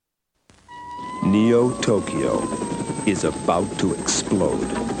Neo Tokyo is about to explode.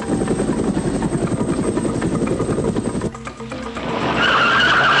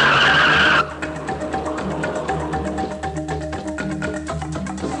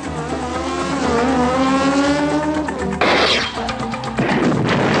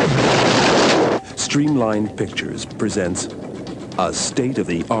 Streamlined Pictures presents a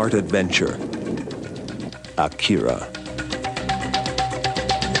state-of-the-art adventure, Akira.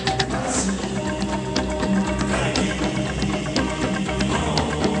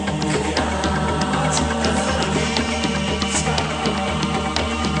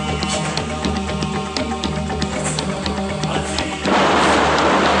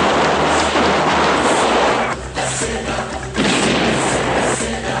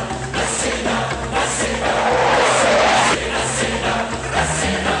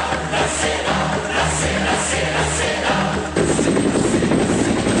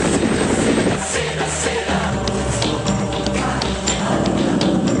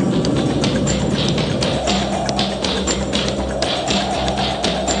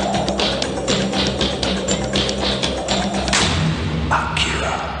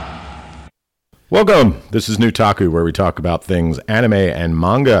 Welcome. This is Newtaku, where we talk about things anime and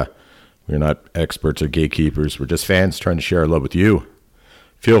manga. We're not experts or gatekeepers. We're just fans trying to share our love with you.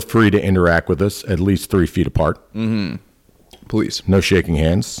 Feel free to interact with us at least 3 feet apart. Please. No shaking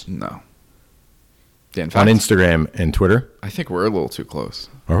hands. No. Yeah, on Instagram and Twitter. I think we're a little too close.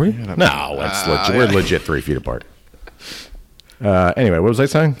 Are we? No, we're legit 3 feet apart. Anyway, what was I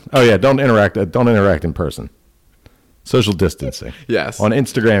saying? Oh yeah, don't interact in person. Social distancing. Yes. On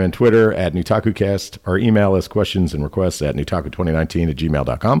Instagram and Twitter at NewtakuCast. Our email is questions and requests at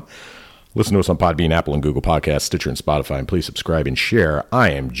newtaku2019@gmail.com. Listen to us on Podbean, Apple, and Google Podcasts, Stitcher, and Spotify. And please subscribe and share. I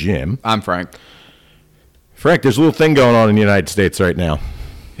am Jim. I'm Frank. Frank, there's a little thing going on in the United States right now.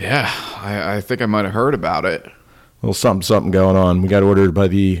 Yeah, I think I might have heard about it. A little something going on. We got ordered by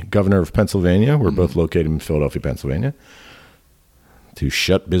the governor of Pennsylvania. We're both located in Philadelphia, Pennsylvania, to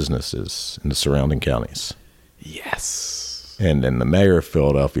shut businesses in the surrounding counties. Yes. And then the mayor of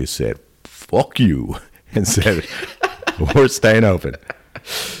Philadelphia said, fuck you, and said, we're staying open.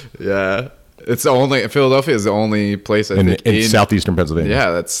 Yeah. Philadelphia is the only place in southeastern Pennsylvania.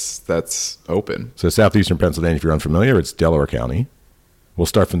 Yeah, that's open. So southeastern Pennsylvania, if you're unfamiliar, it's Delaware County. We'll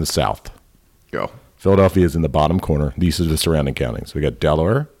start from the south. Go. Philadelphia is in the bottom corner. These are the surrounding counties. We got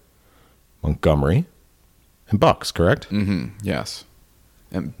Delaware, Montgomery, and Bucks, correct? Mm-hmm. Yes.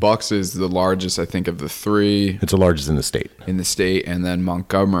 And Bucks is the largest, I think, of the 3. It's the largest in the state. And then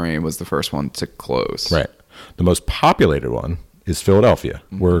Montgomery was the first one to close. Right. The most populated one is Philadelphia.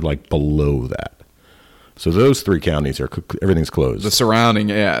 Mm-hmm. We're like below that. So those 3 counties everything's closed. The surrounding,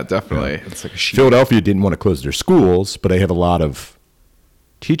 yeah, definitely. Yeah. It's like a sheet. Philadelphia didn't want to close their schools, but they have a lot of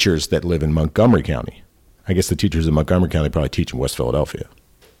teachers that live in Montgomery County. I guess the teachers in Montgomery County probably teach in West Philadelphia.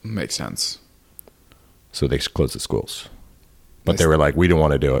 Makes sense. So they closed the schools. But they were like, we don't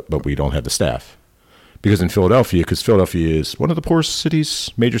want to do it, but we don't have the staff. Because Philadelphia is one of the poorest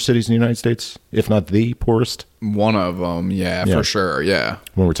major cities in the United States, if not the poorest. One of them, yeah, for sure, yeah.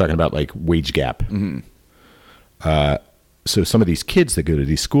 When we're talking about like wage gap. Mm-hmm. So some of these kids that go to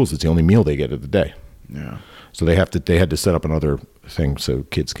these schools, it's the only meal they get of the day. Yeah. So they had to set up another thing so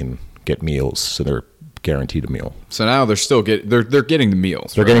kids can get meals, so they're guaranteed a meal. So now they're still getting the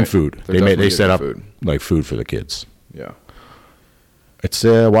meals. They're getting food. They set up food. Like food for the kids. Yeah. It's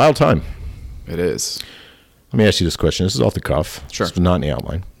a wild time. It is. Let me ask you this question. This is off the cuff. Sure. It's not in the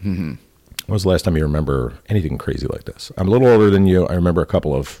outline. Mm-hmm. When was the last time you remember anything crazy like this? I'm a little older than you. I remember a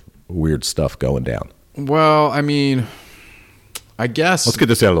couple of weird stuff going down. Well, I mean, I guess. Let's get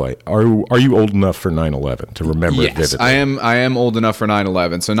this out of the way. Are you old enough for 9/11 to remember it vividly? I am old enough for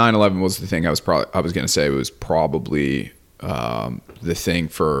 9/11. So 9/11 was the thing I was going to say was probably the thing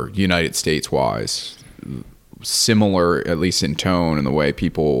for United States wise. Similar, at least in tone and the way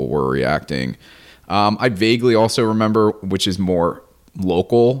people were reacting. I vaguely also remember, which is more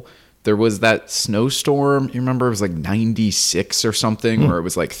local, there was that snowstorm. You remember it was like 96 or something, where it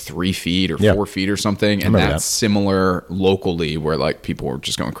was like 3 feet or 4 feet or something. And that's similar locally, where like people were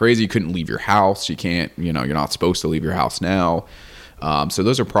just going crazy. You couldn't leave your house. You can't, you're not supposed to leave your house now. So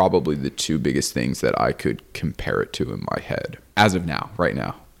those are probably the 2 biggest things that I could compare it to in my head as of now, right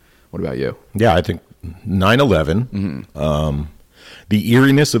now. What about you? Yeah, I think 9/11. Mm-hmm. The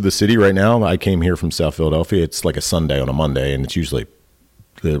eeriness of the city right now. I came here from South Philadelphia. It's like a Sunday on a Monday, and it's usually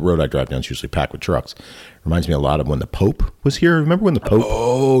the road I drive down is usually packed with trucks. Reminds me a lot of when the Pope was here. Remember when the Pope?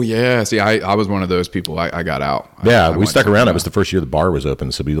 Oh yeah. See, I was one of those people. I got out. Yeah, we stuck around. It was the first year the bar was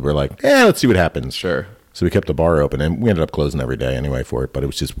open, so people were like, "Yeah, let's see what happens." Sure. So we kept the bar open, and we ended up closing every day anyway for it, but it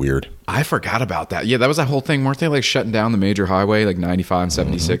was just weird. I forgot about that. Yeah, that was that whole thing. Weren't they like shutting down the major highway, like 95 and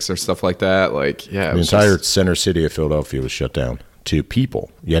 76 or stuff like that? Like, yeah. The entire center city of Philadelphia was shut down to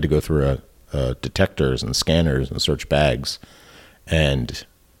people. You had to go through detectors and scanners and search bags. And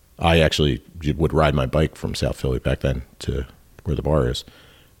I actually would ride my bike from South Philly back then to where the bar is.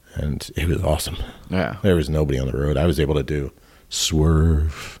 And it was awesome. Yeah. There was nobody on the road. I was able to do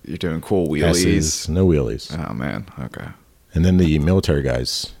swerve. You're doing cool wheelies. S's, no wheelies. Oh, man. Okay. And then the military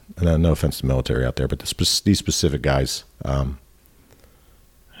guys, and no offense to the military out there, but these specific guys,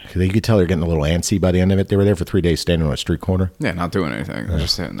 you could tell they're getting a little antsy by the end of it. They were there for 3 days standing on a street corner. Yeah, not doing anything. They're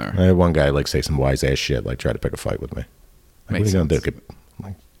just sitting there. I had one guy like say some wise ass shit, like try to pick a fight with me. Like, what are you going to do? I'm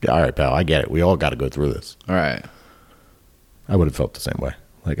like, all right, pal, I get it. We all got to go through this. All right. I would have felt the same way.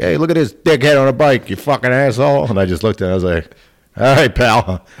 Like, hey, look at this dickhead on a bike, you fucking asshole. And I just looked at him, I was like, all right,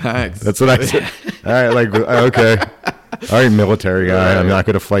 pal. Thanks. That's what I said. All right, like, okay. All right, military guy. I'm not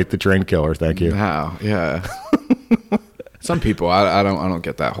going to fight the train killer. Thank you. Wow. Yeah. Some people, I don't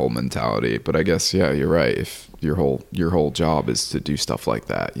get that whole mentality, but I guess you're right. If your whole job is to do stuff like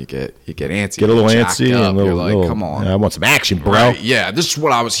that, you get antsy, get a little antsy, and you're like, come on, I want some action, bro. Right, yeah, this is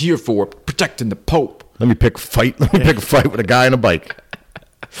what I was here for, protecting the Pope. Let me pick a fight with a guy on a bike.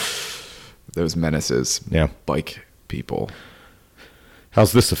 Those menaces, yeah, bike people.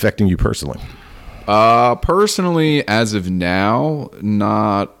 How's this affecting you personally? Personally, as of now,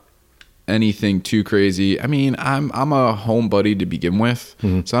 not anything too crazy. I mean, I'm a home buddy to begin with,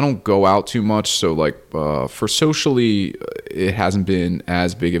 so I don't go out too much. So like for socially, it hasn't been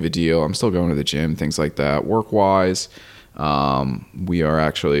as big of a deal. I'm still going to the gym, things like that. Work wise, we are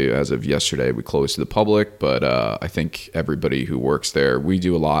actually, as of yesterday, we closed to the public, but I think everybody who works there, we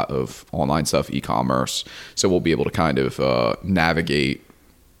do a lot of online stuff, e-commerce, so we'll be able to kind of navigate,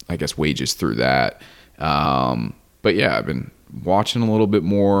 I guess, wages through that. But yeah, I've been watching a little bit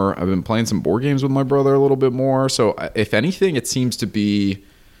more. I've been playing some board games with my brother a little bit more. So if anything, it seems to be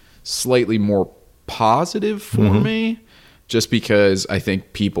slightly more positive for me, just because I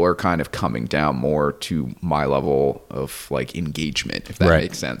think people are kind of coming down more to my level of like engagement, if that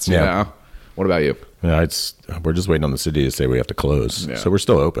makes sense. You know? What about you? Yeah, we're just waiting on the city to say we have to close. Yeah. So we're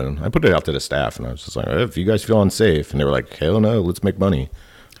still open. I put it out to the staff, and I was just like, if you guys feel unsafe, and they were like, hell no, let's make money.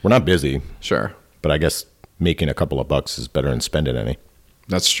 We're not busy. Sure. But I guess making a couple of bucks is better than spending any.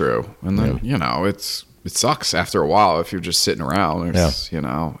 That's true. And then, you know, it sucks after a while if you're just sitting around. You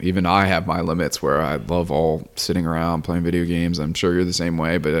know, even I have my limits where I love all sitting around playing video games. I'm sure you're the same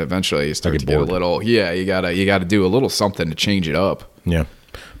way, but eventually you start to get a little, you gotta do a little something to change it up. Yeah.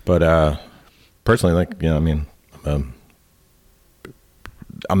 But personally, like, you know, I mean, I'm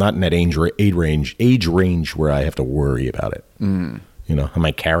not in that age range where I have to worry about it. You know, I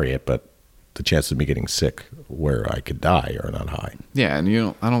might carry it, but the chances of me getting sick where I could die are not high. Yeah,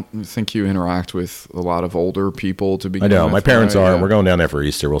 and I don't think you interact with a lot of older people to begin with. I know. My parents are. Yeah. We're going down there for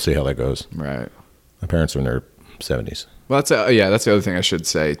Easter. We'll see how that goes. Right. My parents are in their 70s. Well, that's the other thing I should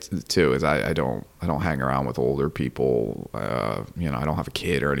say too is I don't hang around with older people. You know, I don't have a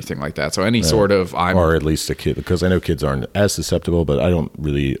kid or anything like that. So any sort of or at least a kid, because I know kids aren't as susceptible, but I don't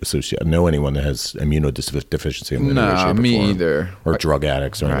really know anyone that has immunodeficiency. No, me either. Or drug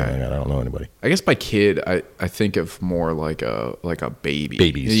addicts or anything like that. I don't know anybody. I guess by kid, I think of more like a baby.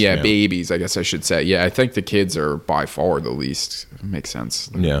 Babies. Yeah, babies. I guess I should say. Yeah, I think the kids are by far the least. It makes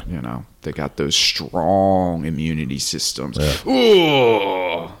sense. Yeah. You know, they got those strong immunity systems. Yeah.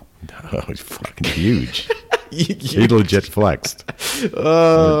 Oh, he's fucking huge. He legit flexed.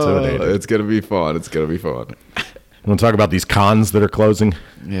 It's gonna be fun. It's gonna be fun. You want to talk about these cons that are closing,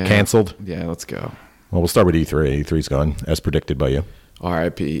 canceled? Yeah, let's go. Well, we'll start with E3. E3's gone, as predicted by you.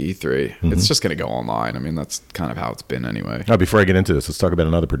 RIP E3. It's just gonna go online. I mean, that's kind of how it's been anyway. Now, before I get into this, let's talk about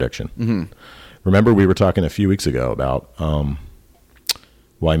another prediction. Remember, we were talking a few weeks ago about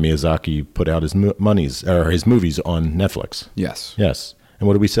why Miyazaki put out his movies on Netflix. Yes. And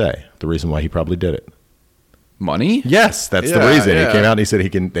what did we say? The reason why he probably did it. Money? Yes, that's the reason. He came out and he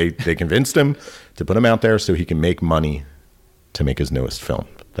said they convinced him to put him out there so he can make money to make his newest film.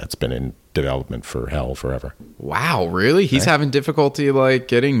 That's been in development for hell forever. Wow, really? He's having difficulty like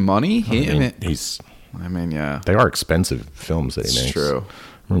getting money? I mean, they are expensive films that he makes. It's true.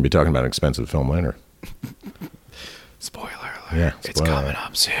 We're going to be talking about an expensive film later. Spoiler alert. Yeah, it's coming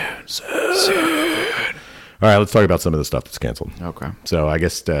up soon. All right, let's talk about some of the stuff that's canceled. Okay. So I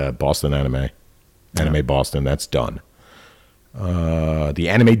guess Boston Anime Boston, that's done. The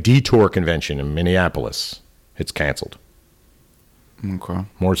Anime Detour Convention in Minneapolis, it's canceled. Okay.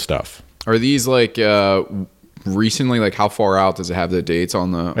 More stuff. Are these like recently? Like, how far out does it have the dates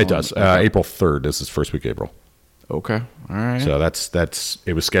on the? It does. April 3rd. This is first week of April. Okay. All right. So that's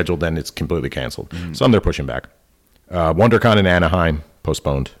it was scheduled, then it's completely canceled. Some they're pushing back. WonderCon in Anaheim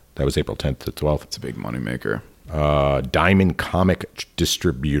postponed. That was April 10th to 12th. It's a big moneymaker. Diamond Comic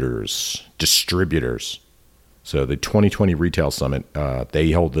Distributors. So the 2020 Retail Summit.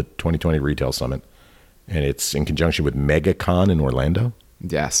 They hold the 2020 Retail Summit, and it's in conjunction with MegaCon in Orlando.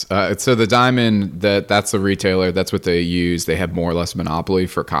 Yes. So the Diamond, that's the retailer. That's what they use. They have more or less monopoly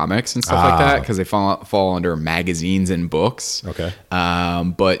for comics and stuff like that because they fall under magazines and books. Okay.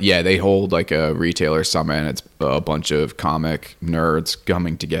 But yeah, they hold like a retailer summit, and it's a bunch of comic nerds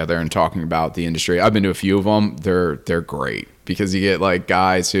coming together and talking about the industry. I've been to a few of them. They're great because you get like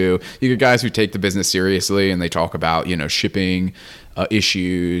guys who take the business seriously, and they talk about, shipping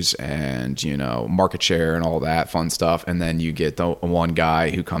issues and market share and all that fun stuff. And then you get the one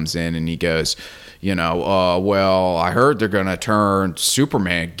guy who comes in and he goes, well, I heard they're gonna turn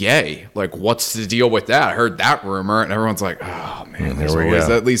Superman gay. Like, what's the deal with that? I heard that rumor. And everyone's like, oh man, there's always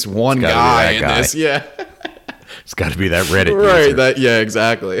at least one guy in this. Yeah. It's got to be that Reddit right user. Yeah,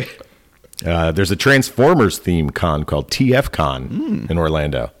 exactly. There's a Transformers theme con called TF Con in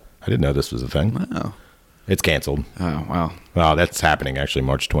Orlando. I didn't know this was a thing. Wow. It's canceled. Oh, wow. Wow, that's happening actually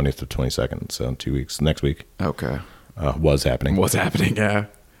March 20th to 22nd. So 2 weeks, next week. Okay. Was happening. What's happening? Yeah.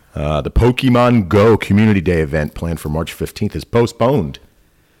 The Pokemon Go Community Day event planned for March 15th is postponed.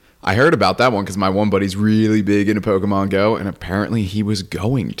 I heard about that one because my one buddy's really big into Pokemon Go, and apparently he was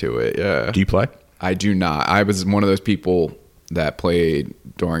going to it. Yeah. Do you play? I do not. I was one of those people that played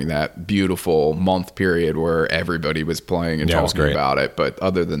during that beautiful month period where everybody was playing and talking about it. But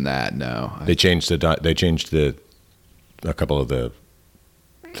other than that, no. They changed a couple of the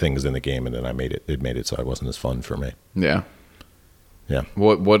things in the game, and then it made it so it wasn't as fun for me. Yeah. Yeah.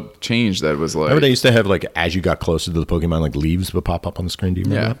 What changed that was like? Remember they used to have, like, as you got closer to the Pokemon, like leaves would pop up on the screen. Do you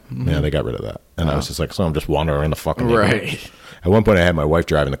remember that? Mm-hmm. Yeah, they got rid of that. And I was just like, so I'm just wandering around the fucking right. At one point, I had my wife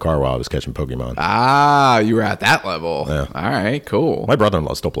driving the car while I was catching Pokemon. Ah, you were at that level. Yeah. All right, cool. My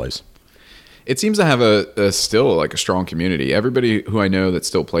brother-in-law still plays. It seems to have a still like a strong community. Everybody who I know that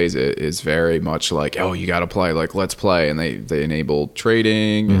still plays it is very much like, oh, you got to play, like, let's play. And they enable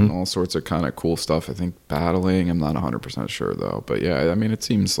trading and all sorts of kind of cool stuff. I think battling. I'm not 100% sure though. But yeah, I mean, it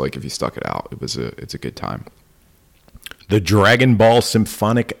seems like if you stuck it out, it's a good time. The Dragon Ball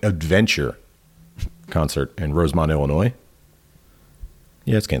Symphonic Adventure concert in Rosemont, Illinois.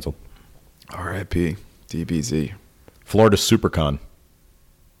 Yeah, it's canceled. R.I.P. DBZ. Florida SuperCon.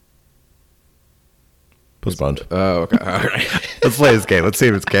 Postponed. Oh, okay. All right. Let's play this game. Let's see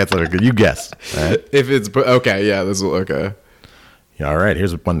if it's canceled or good. You guess. All right. If it's okay, yeah, this is okay. Yeah, all right.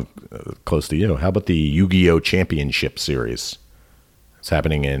 Here's one close to you. How about the Yu-Gi-Oh! Championship Series? It's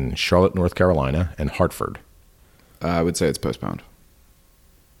happening in Charlotte, North Carolina, and Hartford. I would say it's postponed.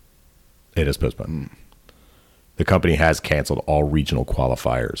 It is postponed. The company has canceled all regional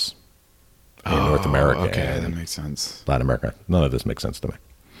qualifiers in North America. Okay, and that makes sense. Latin America. None of this makes sense to me.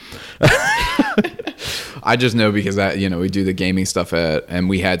 I just know because that we do the gaming stuff and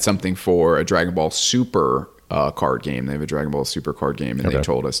we had something for a Dragon Ball Super card game. They have a Dragon Ball Super card game, and they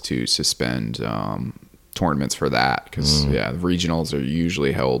told us to suspend tournaments for that because the regionals are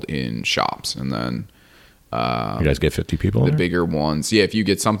usually held in shops, and then you guys get 50 people. The bigger ones, if you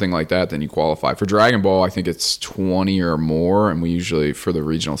get something like that, then you qualify for Dragon Ball. I think it's 20 or more, and we usually for the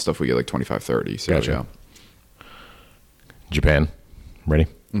regional stuff we get like 25, 30. So gotcha. Japan, ready?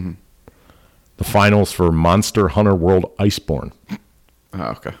 Mm-hmm. The finals for Monster Hunter World Iceborne. Oh,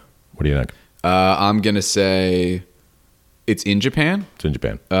 okay. What do you think? I'm gonna say it's in Japan. It's in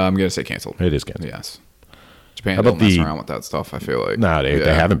Japan. I'm gonna say canceled. It is canceled. Yes. Japan don't mess around with that stuff, I feel like. No,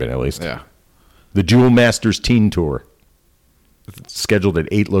 they haven't been, at least. Yeah. The Duel Masters Teen Tour. It's scheduled at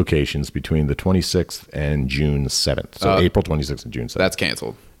 8 locations between the 26th and June 7th. So April 26th and June 7th. That's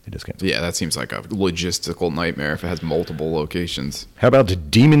canceled. It is canceled. Yeah, that seems like a logistical nightmare if it has multiple locations. How about the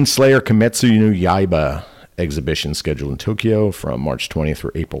Demon Slayer Kimetsu no Yaiba exhibition scheduled in Tokyo from March 20th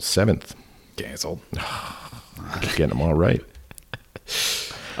through April 7th? Canceled. Just getting them all right.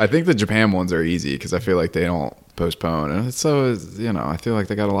 I think the Japan ones are easy because I feel like they don't postpone. And it's so, I feel like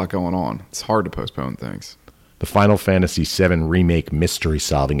they got a lot going on. It's hard to postpone things. The Final Fantasy VII Remake Mystery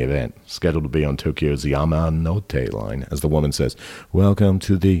Solving event, scheduled to be on Tokyo's Yamanote line. As the woman says, welcome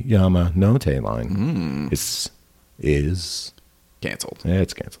to the Yamanote line. Is canceled. Yeah,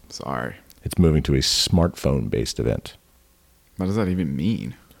 it's canceled. Sorry. It's moving to a smartphone-based event. What does that even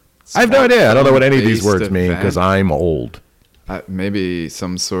mean? I have no idea. I don't know what any of these words mean because I'm old. Maybe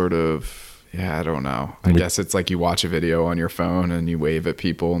some sort of Yeah, I don't know. I guess it's like you watch a video on your phone and you wave at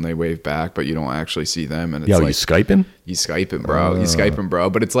people and they wave back, but you don't actually see them. And it's Yeah, like you Skyping? you Skyping, bro. You Skyping, bro.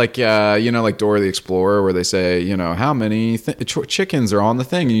 But it's like, like Dora the Explorer, where they say, how many chickens are on the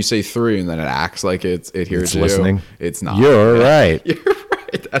thing, and you say 3, and then it acts like it hears It's you. listening. It's not. You're right. You're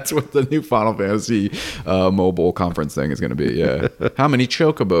right. That's what the new Final Fantasy mobile conference thing is going to be. Yeah. How many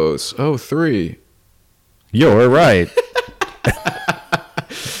chocobos? Oh, 3. You're right.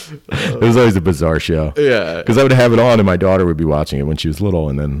 It was always a bizarre show. Yeah. Because I would have it on and my daughter would be watching it when she was little,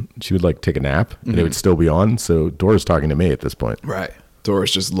 and then she would like take a nap and it would still be on. So Dora's talking to me at this point. Right.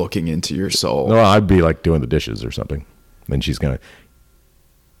 Dora's just looking into your soul. No, I'd be like doing the dishes or something. Then she's going to,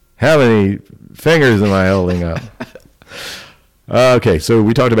 how many fingers am I holding up? Okay, so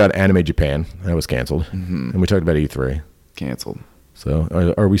we talked about Anime Japan. That was canceled. And we talked about E3. Canceled.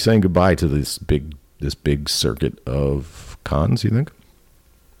 So are we saying goodbye to this big circuit of cons, you think?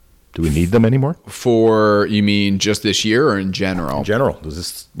 Do we need them anymore? You mean just this year or in general? In general, does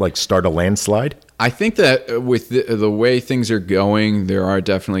this like start a landslide? I think that with the way things are going, there are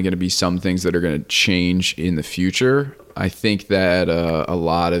definitely going to be some things that are going to change in the future. I think that a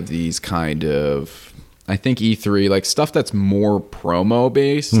lot of these I think E3, like stuff that's more promo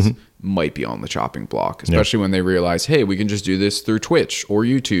based, might be on the chopping block, especially when they realize, hey, we can just do this through Twitch or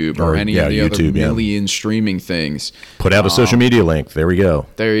YouTube or any of the other million streaming things. Put out a social media link. There we go.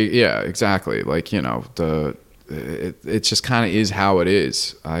 Yeah, exactly. Like, it just kind of is how it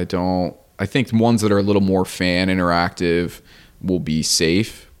is. I think ones that are a little more fan interactive will be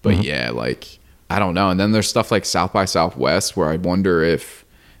safe, but I don't know. And then there's stuff like South by Southwest where I wonder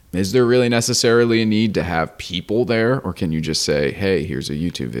is there really necessarily a need to have people there, or can you just say, hey, here's a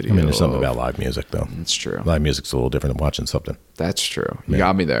YouTube video? I mean, there's something about live music, though. That's true. Live music's a little different than watching something. That's true. You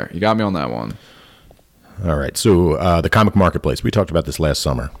got me there. You got me on that one. All right. So the comic marketplace, we talked about this last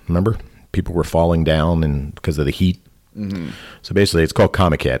summer. Remember? People were falling down because of the heat. So basically, it's called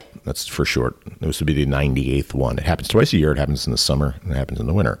Comic-Con. That's for short. This would be the 98th one. It happens twice a year. It happens in the summer, and it happens in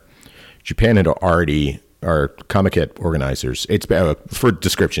the winter. Japan had already... Our Comic-Con organizers, it's for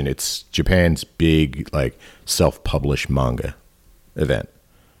description, it's Japan's big like self-published manga event.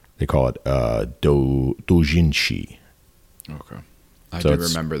 They call it doujinshi. Okay, I do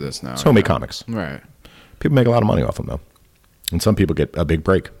remember this now. It's homemade comics. Right. People make a lot of money off them though, and some people get a big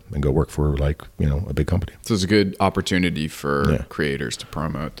break and go work for like a big company. So it's a good opportunity for creators to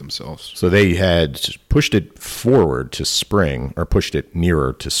promote themselves. So they had pushed it forward to spring, or pushed it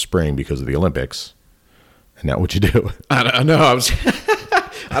nearer to spring because of the Olympics. And now what you do? I know.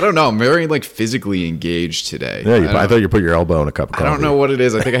 I don't know. I'm very like physically engaged today. Yeah, I thought you put your elbow in a cup of coffee. I don't know what it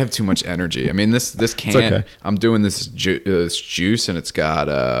is. I think I have too much energy. I mean, this can. Okay. I'm doing this juice, and it's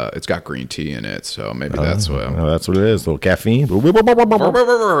got green tea in it. So maybe that's what. That's what it is. A little caffeine. So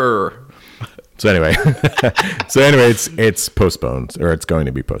anyway, it's postponed, or it's going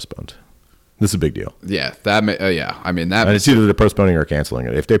to be postponed. This is a big deal. Yeah, I mean that. And it's either they're postponing or canceling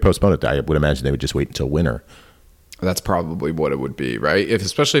it. If they postpone it, I would imagine they would just wait until winter. That's probably what it would be, right?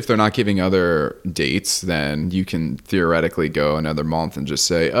 Especially if they're not giving other dates, then you can theoretically go another month and just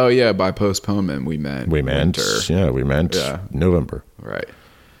say, "Oh yeah, by postponement we meant winter." We meant November. Right.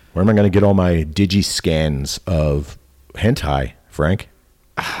 Where am I going to get all my digi scans of hentai, Frank?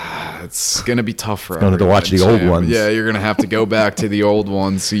 It's going to be tough for everyone. Going to watch the old ones. Yeah, you're going to have to go back to the old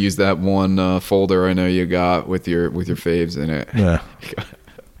ones to use that one folder I know you got with your faves in it. Yeah.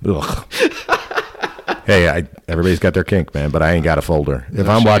 Ugh. Hey, everybody's got their kink, man, but I ain't got a folder. If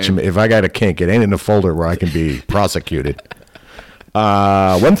I got a kink, it ain't in a folder where I can be prosecuted.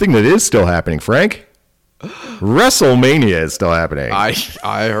 One thing that is still happening, Frank, WrestleMania is still happening. I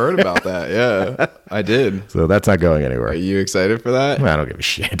heard about that. Yeah, I did. So that's not going anywhere. Are you excited for that? I don't give a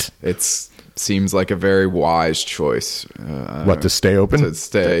shit. It seems like a very wise choice. To stay open? To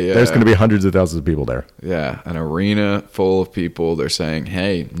stay, yeah. There's going to be hundreds of thousands of people there. Yeah, an arena full of people. They're saying,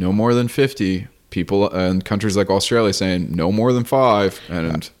 hey, no more than 50. People in countries like Australia saying no more than 5.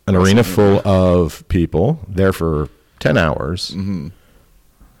 And an arena full of people there for 10 hours. Mm-hmm.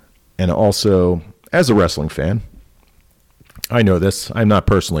 And also, as a wrestling fan, I know this. I'm not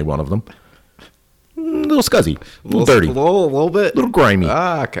personally one of them. A little scuzzy. A little dirty. A little bit? A little grimy.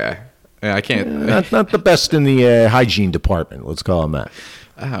 Okay. Yeah, I can't. Not the best in the hygiene department. Let's call them that.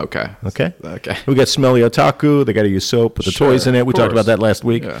 Okay. We got smelly otaku. They got to use soap with the toys in it. We talked about that last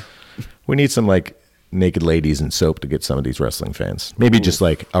week. Yeah. We need some like naked ladies and soap to get some of these wrestling fans. Maybe just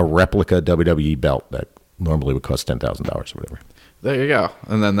like a replica WWE belt that normally would cost $10,000 or whatever. There you go.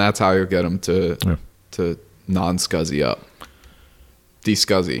 And then that's how you get them to non-scuzzy up.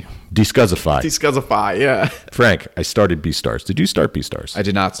 Discuzzy. Discuzzify. Discuzzify, yeah. Frank, I started Beastars. Did you start Beastars? I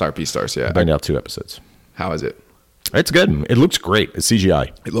did not start Beastars yet. I out 2 episodes. How is it? It's good. It looks great. It's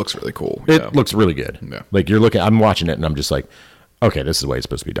CGI. It looks really cool. It looks really good. Yeah. Like I'm watching it and I'm just like, okay, this is the way it's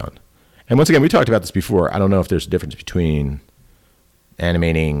supposed to be done. And once again, we talked about this before. I don't know if there's a difference between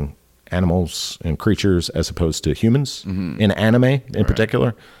animating animals and creatures as opposed to humans in anime in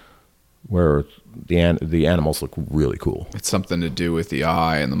particular, where the animals look really cool. It's something to do with the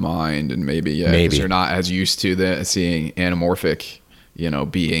eye and the mind, and maybe 'cause you're not as used to seeing anamorphic,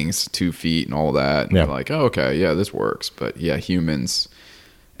 beings, 2 feet and all that. And Yeah. you're like, oh, okay, yeah, this works. But yeah, humans.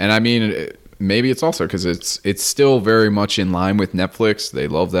 And I mean, maybe it's also because it's still very much in line with Netflix. They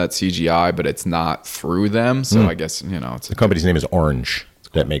love that CGI, but it's not through them. So I guess, it's The company's name is Orange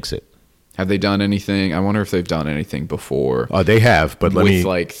that makes it. Have they done anything? I wonder if they've done anything before. They have, but with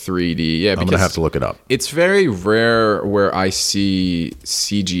like 3D. Yeah, I'm going to have to look it up. It's very rare where I see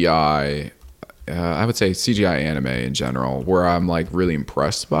CGI. I would say CGI anime in general, where I'm like really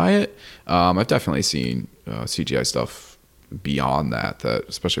impressed by it. I've definitely seen CGI stuff beyond that,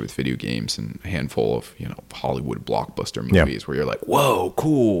 especially with video games and a handful of Hollywood blockbuster movies where you're like, whoa,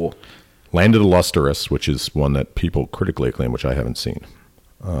 cool. Land of the Lustrous, which is one that people critically acclaim, which I haven't seen.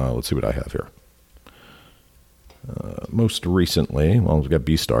 Let's see what I have here. Most recently, we've got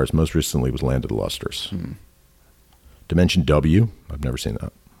Beastars. Most recently was Land of the Lustrous. Dimension W. I've never seen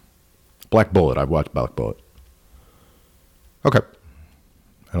that. Black Bullet. I've watched Black Bullet. Okay.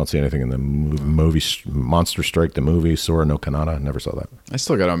 I don't see anything in the movie. Monster Strike, the movie. Sora no Kanata. Never saw that. I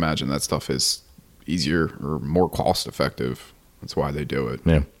still got to imagine that stuff is easier or more cost effective. That's why they do it.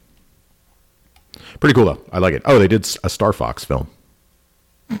 Yeah. Pretty cool, though. I like it. Oh, they did a Star Fox film.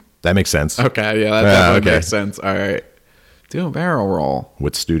 That makes sense. Okay, yeah, that definitely makes sense. All right. Do a barrel roll.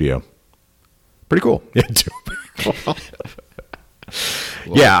 With studio. Pretty cool. Yeah, do a barrel roll.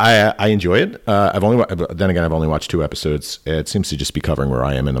 Yeah, I enjoy it. I've only watched 2 episodes. It seems to just be covering where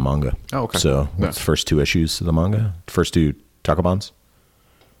I am in the manga. Oh, okay. So what's the first 2 issues of the manga? First 2 takabans.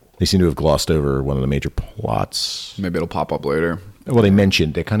 They seem to have glossed over one of the major plots. Maybe it'll pop up later. Well, they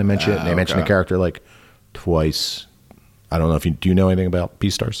kind of mention it. They mention the character like twice. I don't know if do you know anything about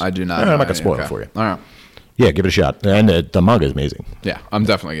Beastars? I do not. I'm not going to spoil it for you. All right. Yeah, give it a shot. And the manga is amazing. Yeah, I'm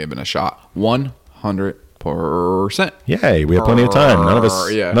definitely giving it a shot. 100%. Yay, we have plenty of time. None of us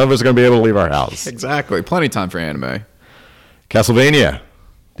are going to be able to leave our house. Exactly. Plenty of time for anime. Castlevania.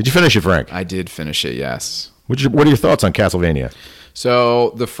 Did you finish it, Frank? I did finish it, yes. What are your thoughts on Castlevania?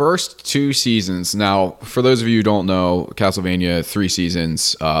 So the first 2 seasons. Now, for those of you who don't know, Castlevania 3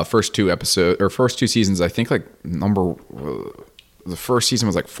 seasons. First 2 seasons. I think the first season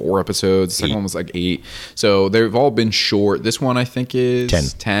was like 4 episodes. The second one was like 8. So they've all been short. This one I think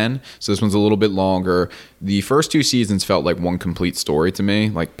is 10. So this one's a little bit longer. The first 2 seasons felt like one complete story to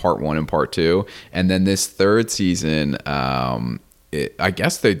me, like part 1 and part 2. And then this 3rd season, I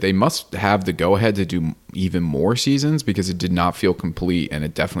guess they must have the go-ahead to do even more seasons because it did not feel complete, and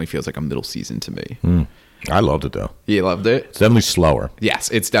it definitely feels like a middle season to me. I loved it, though. You loved it? It's definitely slower. Yes,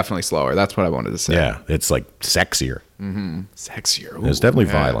 it's definitely slower. That's what I wanted to say. Yeah, it's like sexier. Sexier. Ooh, it's definitely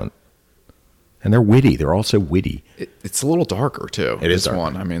violent. And they're witty. They're also witty. It's a little darker, too. This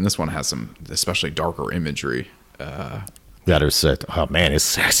one. I mean, this one has some especially darker imagery. That is set. Oh, man, it's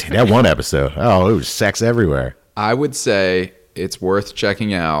sexy. That one episode. Oh, it was sex everywhere. I would say it's worth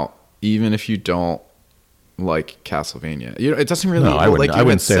checking out, even if you don't like Castlevania. It doesn't really. No, I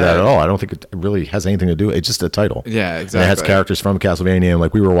wouldn't say that at all. I don't think it really has anything to do. It's just a title. Yeah, exactly. And it has characters from Castlevania, and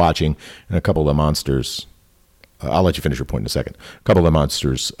like we were watching, and a couple of the monsters. I'll let you finish your point in a second. A couple of the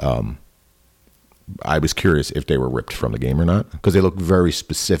monsters. I was curious if they were ripped from the game or not because they look very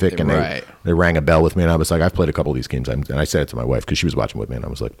specific, and they rang a bell with me, and I was like, I've played a couple of these games, and I said it to my wife because she was watching with me, and I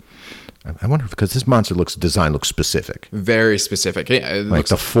was like, I wonder because this monster design looks specific, very specific. Yeah, it like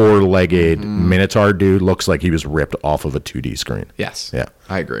the 4-legged Minotaur dude looks like he was ripped off of a 2D screen. Yes, yeah,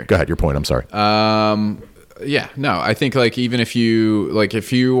 I agree. Go ahead, your point. I'm sorry. Yeah, no, I think like even if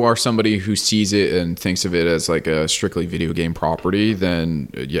you are somebody who sees it and thinks of it as like a strictly video game property,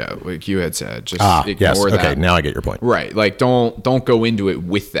 then yeah, like you had said, just ignore that. Okay, now I get your point. Right, like don't go into it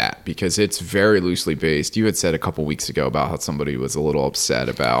with that because it's very loosely based. You had said a couple weeks ago about how somebody was a little upset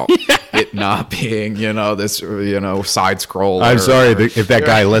about it not being this side scroll. I'm sorry if that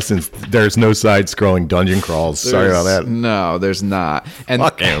guy listens. There's no side scrolling dungeon crawls. Sorry about that. No, there's not. And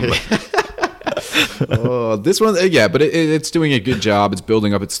fuck him. This one, but it's doing a good job. It's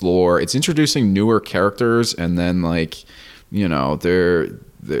building up its lore. It's introducing newer characters, and then they're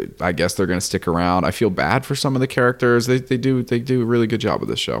I guess they're going to stick around. I feel bad for some of the characters. They do a really good job with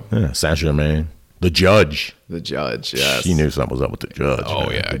this show. Yeah, Saint-Germain, The judge. The judge, yes. She knew something was up with the judge. Oh,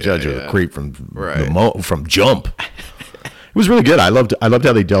 man. yeah, The judge yeah, was yeah. a creep from Right. from Jump. It was really good. I loved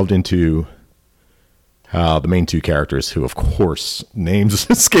how they delved into how the main two characters, who of course names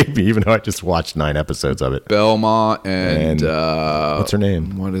escape me, even though I just watched 9 episodes of it. Belmont and What's her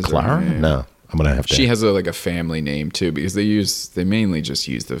name? what is her Clara? name? No, I'm gonna have to. She has a family name too, because they mainly just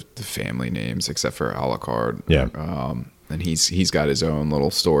use the family names, except for Alucard. Yeah. And he's got his own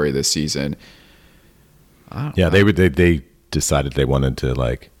little story this season. Yeah, they decided they wanted to,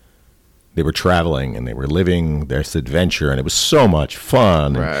 like, they were traveling and they were living this adventure, and it was so much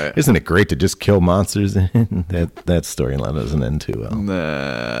fun. And Right. isn't it great to just kill monsters? that storyline doesn't end too well.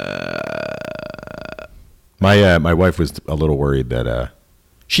 My wife was a little worried that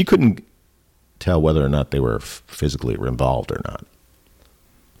she couldn't tell whether or not they were physically involved or not.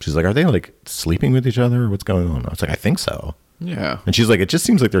 She's like, "Are they like sleeping with each other, or what's going on?" I was like, "I think so." Yeah. And she's like, "It just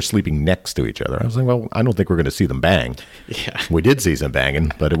seems like they're sleeping next to each other." I was like, "Well, I don't think we're going to see them bang." Yeah. We did see some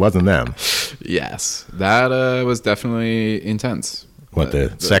banging, but it wasn't them. Yes. That was definitely intense. What,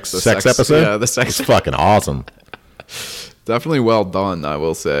 the sex the episode? Yeah, the sex. It's fucking awesome. Definitely well done, I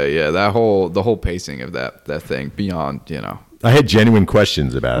will say. Yeah, the whole pacing of that thing beyond, I had genuine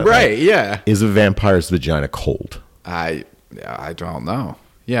questions about it. Right, Like, yeah. is a vampire's vagina cold? I don't know.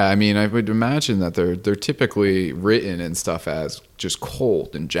 Yeah, I mean, I would imagine that they're typically written and stuff as just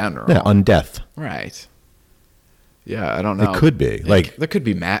cold in general. Yeah, undeath. Right. Yeah, I don't know. It could be. Like, there could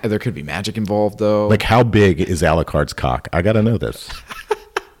be magic involved though. like how big is Alucard's cock? I got to know this.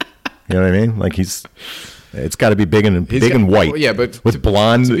 You know what I mean? Like it's got to be big and white. Well, yeah, but with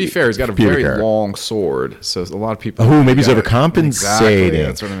blonde. To be fair, he's got a pubic very hair. long sword, so a lot of people. Oh, maybe he's got it. overcompensating. Exactly,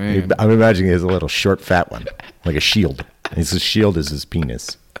 that's what I mean. I'm imagining he has a little short, fat one, like a shield. And his shield is his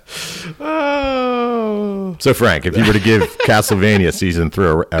penis. Oh. So, Frank, if you were to give Castlevania season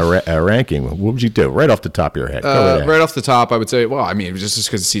 3 a ranking, what would you do right off the top of your head? Go right ahead. Right off the top, I would say, well, I mean, just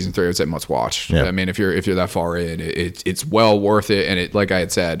because it's season 3, I would say must watch. Yeah. I mean, if you're that far in, it's well worth it, and it, like I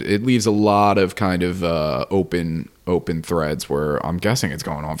had said, it leaves a lot of kind of open threads where I'm guessing it's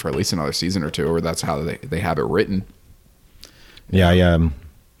going on for at least another season or two, or that's how they have it written. Yeah,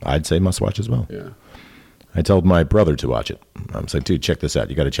 I'd say must watch as well. Yeah. I told my brother to watch it. I was like, dude, check this out.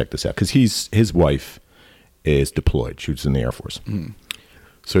 You got to check this out. Because his wife is deployed. She was in the Air Force.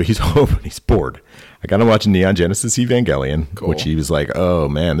 So he's home and he's bored. I got him watching Neon Genesis Evangelion, Cool. which he was like, oh,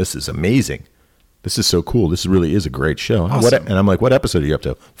 man, this is amazing. This is so cool. This really is a great show. Awesome. And I'm like, what episode are you up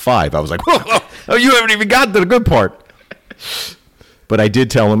to? 5. I was like, oh, you haven't even gotten to the good part. But I did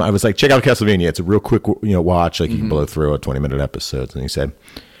tell him, I was like, check out Castlevania. It's a real quick watch. Like you can blow through a 20-minute episodes. And he said,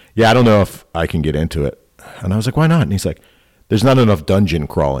 yeah, I don't know if I can get into it. And I was like, why not? And he's like, there's not enough dungeon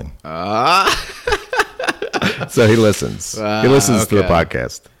crawling. So he listens. He listens to the okay.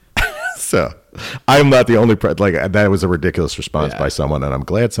 podcast. So I'm not the only that was a ridiculous response by someone, and I'm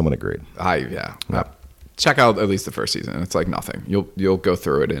glad someone agreed. Check out at least the first season. It's like nothing. You'll go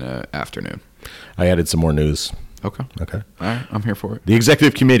through it in an afternoon. I added some more news. Okay. Okay. All right. I'm here for it. The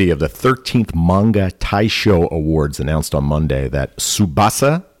executive committee of the 13th Manga Taisho Awards announced on Monday that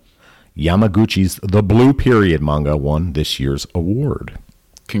Tsubasa Yamaguchi's The Blue Period manga won this year's award.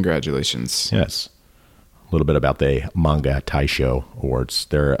 Congratulations. Yes. A little bit about the Manga Taisho Awards.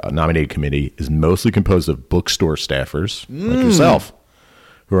 Their nominated committee is mostly composed of bookstore staffers, like yourself,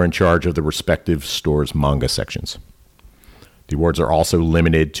 who are in charge of the respective store's manga sections. The awards are also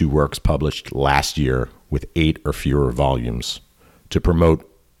limited to works published last year with 8 or fewer volumes to promote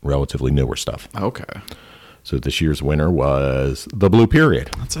relatively newer stuff. Okay. So this year's winner was The Blue Period.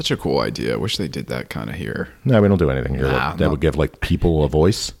 That's such a cool idea. I wish they did that kind of here. No, we don't do anything here Nah, that would give like people a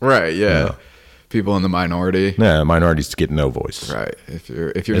voice. Right. Yeah. Yeah. People in the minority. No, minorities get no voice. Right. If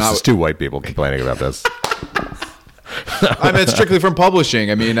you're This not, is 2 white people complaining about this. I meant strictly from publishing.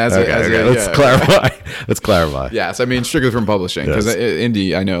 I mean, Let's clarify. Let's clarify. Yes, I mean strictly from publishing because Yes.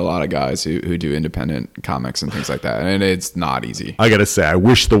 indie. I know a lot of guys who do independent comics and things like that, and it's not easy. I gotta say, I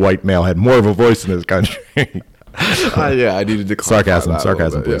wish the white male had more of a voice in this country. Yeah, I needed to clarify Sarcasm, that a little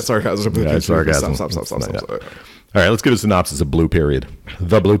sarcasm, bit. Yeah, please. sarcasm. Yeah, sarcasm. Stop. All right, let's give a synopsis of Blue Period.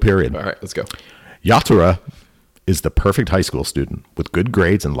 The Blue Period. All right, let's go. Yatura is the perfect high school student with good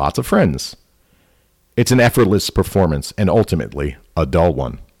grades and lots of friends. It's an effortless performance and ultimately a dull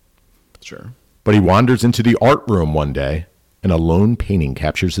one. Sure. But he wanders into the art room one day and a lone painting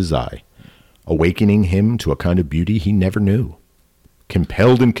captures his eye, awakening him to a kind of beauty he never knew.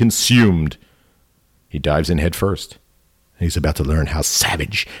 Compelled and consumed, he dives in head first. He's about to learn how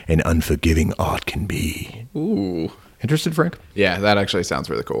savage and unforgiving art can be. Ooh. Interested, Frank? Yeah, that actually sounds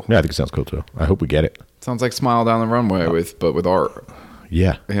really cool. Yeah, I think it sounds cool too. I hope we get it. Sounds like Smile Down the Runway with art.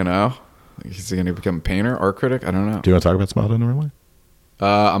 Yeah. You know, Is he going to become a painter, art critic? I don't know. Do you want to talk about Smile Down the Runway?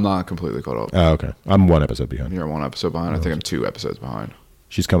 I'm not completely caught up. Oh, okay. I'm one episode behind. You're one episode behind. I think I'm 2 episodes behind.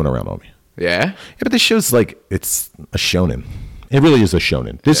 She's coming around on me. Yeah? Yeah, but this show's like, it's a shonen. It really is a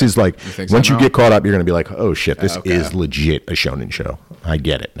shonen. This is like, You think so once you now? get caught up, you're going to be like, oh shit, this Okay. is legit a shonen show. I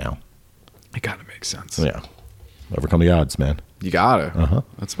get it now. It kind of makes sense. Yeah. Overcome the odds, man. You got it. Uh-huh.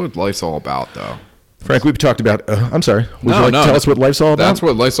 That's what life's all about, though. Frank, we've talked about, I'm sorry. Would No, you like no. to tell us what life's all about? That's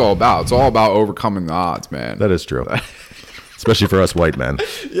what life's all about. It's all about overcoming the odds, man. That is true. Especially for us white men.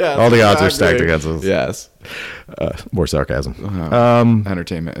 Yeah, All the odds are stacked exactly. against us. Yes. More sarcasm.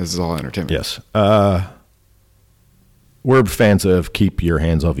 Entertainment. This is all entertainment. Yes. We're fans of Keep Your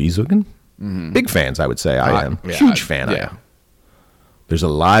Hands Off Izugen. Big fans, I would say. I am. Yeah, Huge fan. I yeah. am. There's a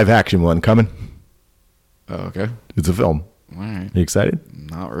live action one coming. Oh, okay. It's a film. All right. You excited?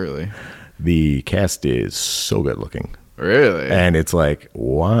 Not really. The cast is so good looking. Really? And it's like,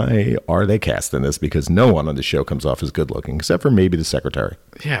 why are they casting this? Because no one on the show comes off as good looking, except for maybe the secretary.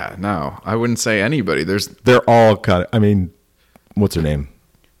 Yeah, no. I wouldn't say anybody. They're all kind of, I mean, what's her name?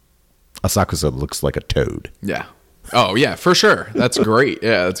 Asakusa looks like a toad. Yeah. Oh, yeah, for sure. That's great.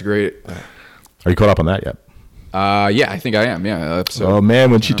 Yeah, that's great. Are you caught up on that yet? Yeah, I think I am. Yeah. Oh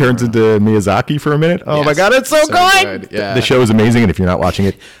man, when she turns into Miyazaki for a minute, oh my Yes. god, it's so good! Yeah. The show is amazing, and if you're not watching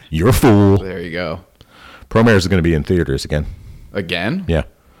it, you're a fool. There you go. Premiere is going to be in theaters again. Again? Yeah,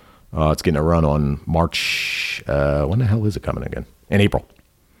 it's getting a run on March. When the hell is it coming again? In April.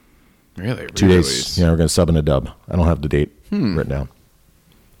 Really? 2 days. Re-release? Yeah, we're going to sub and a dub. I don't have the date written down.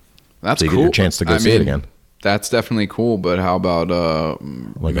 That's So you cool. get your chance to go see it again. That's definitely cool, but how about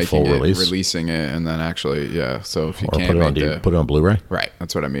Like a making full it, release? releasing it, and then actually, yeah. So if you Or can't put it on, make do you put it on Blu-ray? right,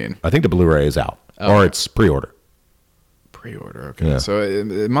 that's what I mean. I think the Blu-ray is out, Oh, or okay. it's pre-order. Pre-order, okay. Yeah. So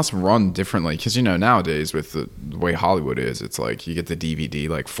it must run differently because nowadays with the way Hollywood is, it's like you get the DVD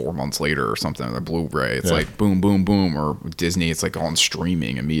like 4 months later or something. Or the Blu-ray, it's Yeah. like boom, boom, boom. Or Disney, it's like on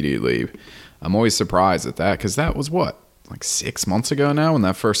streaming immediately. I'm always surprised at that because that was what, like 6 months ago now when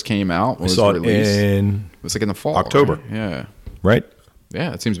that first came out. I saw it released. in It was like in the fall, October. right? Yeah, right.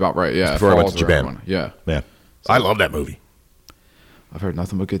 yeah. It seems about right. Yeah, before I went to fall's around Japan. when- Yeah, Yeah, I love that movie. I've heard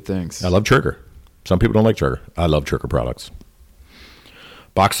nothing but good things. I love Trigger. Some people don't like Trigger. I love Trigger products.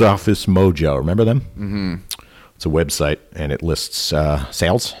 Box Office Mojo, remember them? Mm-hmm. It's a website, and it lists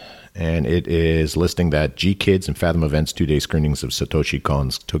sales, and it is listing that G Kids and Fathom Events 2-day screenings of Satoshi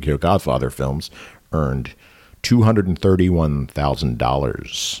Kon's Tokyo Godfather films earned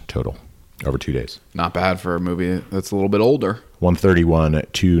 $231,000 total over 2 days. Not bad for a movie that's a little bit older.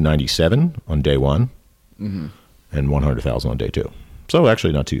 131,297 on day one, and 100,000 on day two. So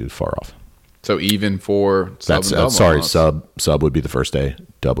actually, not too far off. So even for sub That's and dub sorry. almost. Sub would be the first day.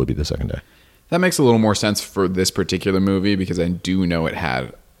 Dub would be the second day. That makes a little more sense for this particular movie because I do know it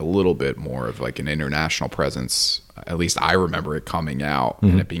had a little bit more of like an international presence. At least I remember it coming out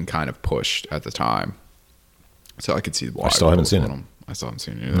and it being kind of pushed at the time. So I could see why. I still haven't seen it. I still haven't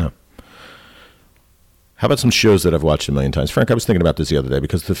seen it either. No. How about some shows that I've watched a million times? Frank, I was thinking about this the other day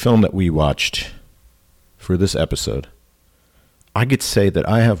because the film that we watched for this episode, I could say that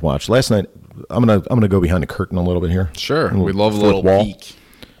I have watched last night. I'm gonna go behind the curtain a little bit here. Sure. A We love a fourth little wall. peek.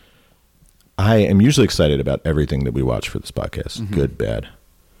 I am usually excited about everything that we watch for this podcast, good, bad.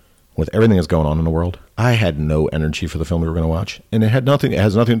 With everything that's going on in the world, I had no energy for the film we were going to watch, and it has nothing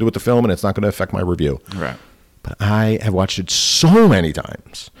to do with the film, and it's not going to affect my review. Right. But I have watched it so many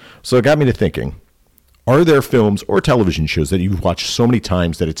times, so it got me to thinking: are there films or television shows that you've watched so many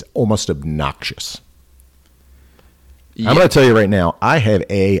times that it's almost obnoxious? I'm going to tell you right now, I have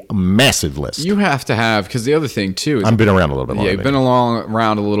a massive list. You have to have, because the other thing too is I've been around a little bit longer. yeah, you've been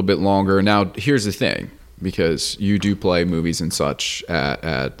around a little bit longer. Now, here's the thing, because you do play movies and such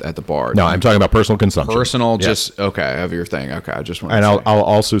at the bar. No, I'm talking about personal consumption. personal. Yes. Just okay. Have your thing. Okay, I just want. And to I'll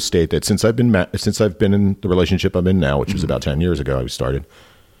also state that since I've been in the relationship I'm in now, which was about 10 years ago, I started.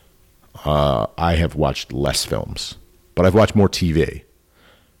 I have watched less films, but I've watched more TV,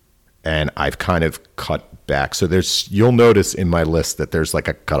 and I've kind of cut back. So you'll notice in my list that there's like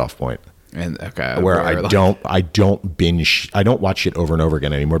a cutoff point and okay, where I don't binge. I don't watch it over and over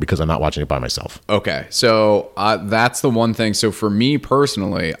again anymore because I'm not watching it by myself. Okay, so that's the one thing. So for me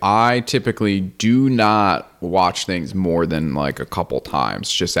personally, I typically do not watch things more than like a couple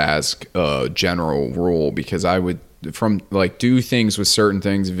times, just as a general rule, because I would do things with certain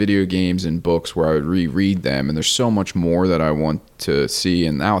things, video games and books, where I would reread them, and there's so much more that I want to see.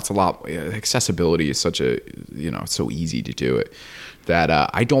 And now it's a lot. Accessibility is such it's so easy to do it that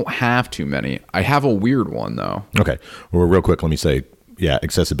I don't have too many. I have a weird one though. Okay. Well, real quick, let me say, yeah,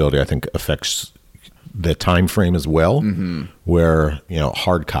 accessibility I think affects the time frame as well, where, you know,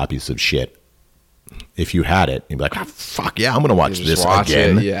 hard copies of shit, if you had it, you'd be like, oh, fuck yeah, I'm going to watch You this just watch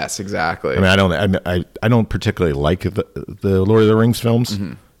again. it. Yes, exactly. I mean, I don't particularly like the Lord of the Rings films,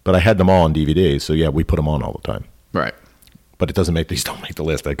 but I had them all on DVD, so yeah, we put them on all the time. Right. But it doesn't make these don't make the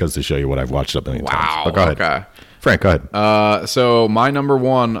list. That goes to show you what I've watched up many times. Wow. But go ahead. Okay. Frank, go ahead. So my number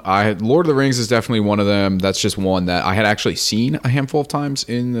one, Lord of the Rings is definitely one of them. That's just one that I had actually seen a handful of times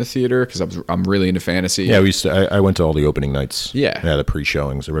in the theater because I'm really into fantasy. Yeah, we used to. I went to all the opening nights. Yeah. The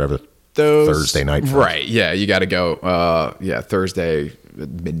pre-showings or whatever. Those, Thursday night. films. Right. Yeah, you got to go. Thursday at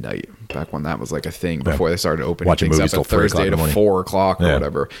midnight. Back when that was like a thing before they started opening Watching things movies up till at 3 o'clock Thursday in the to morning. 4 o'clock or Yeah.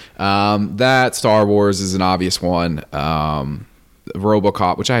 whatever. That Star Wars is an obvious one.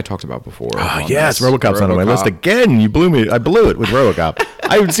 RoboCop, which I had talked about before. on Yes, this. RoboCop's on my list RoboCop. again. You blew me. I blew it with RoboCop.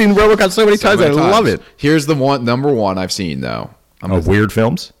 I've seen RoboCop so many So times. many I love it. Here's the number one I've seen though. Weird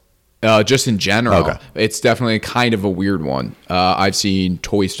films. Just in general, Okay. it's definitely kind of a weird one. I've seen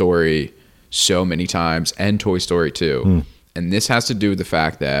Toy Story so many times and Toy Story 2. And this has to do with the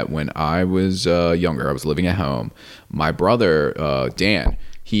fact that when I was younger, I was living at home. My brother, Dan,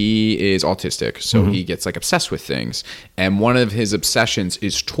 he is autistic, so he gets like obsessed with things. And one of his obsessions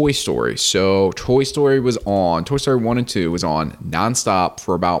is Toy Story. So Toy Story 1 and 2 was on nonstop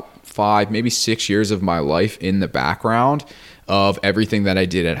for about 5, maybe 6 years of my life in the background of everything that I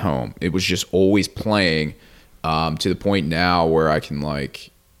did at home. It was just always playing to the point now where I can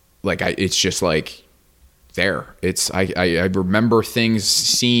it's just like there. I remember things,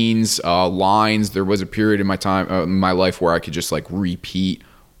 scenes, lines. There was a period in my life where I could just like repeat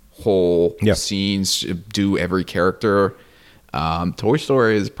whole scenes, do every character. Toy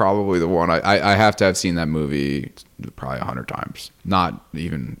Story is probably the one I have to have seen that movie probably 100 times. Not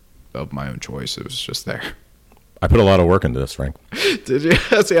even of my own choice. It was just there. I put a lot of work into this, Frank. Did you?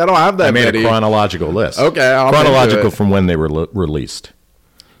 See, I don't have that I made many. a chronological list. Okay, I'll chronological do it. from when they were released.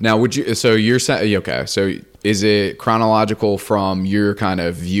 Now, would you? So you're saying okay? So is it chronological from your kind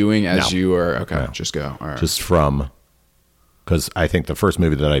of viewing as No. you are? Okay, No. just go. All right. Just from, because I think the first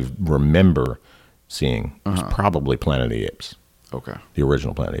movie that I remember seeing was probably Planet of the Apes, okay. the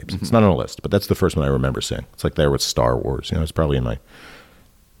original Planet of the Apes. It's not on the list, but that's the first one I remember seeing. It's like there with Star Wars. You know, it's probably in my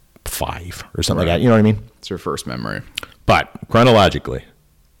 5 or something like that. You know what I mean? It's your first memory. But chronologically,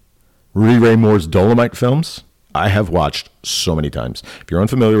 Rudy Ray Moore's Dolomite films, I have watched so many times. If you're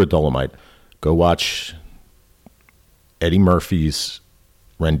unfamiliar with Dolomite, go watch Eddie Murphy's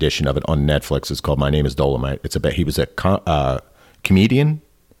rendition of it on Netflix. It's called My Name is Dolomite. It's about he was a comedian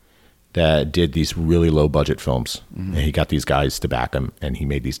that did these really low budget films, and he got these guys to back him, and he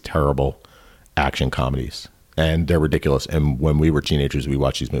made these terrible action comedies, and they're ridiculous. And when we were teenagers, we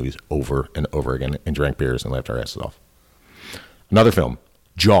watched these movies over and over again and drank beers and laughed our asses off. Another film,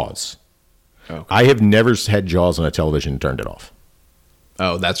 Jaws. Okay. I have never had Jaws on a television and turned it off.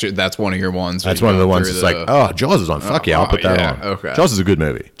 Oh, that's one of your ones. That's one of the ones that's like, oh, Jaws is on. Fuck yeah, I'll put that yeah, on. okay. Jaws is a good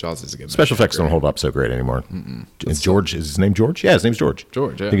movie. Jaws is a good Special movie. effects don't hold up so great anymore. Is George? Is his name George? Yeah, his name's George.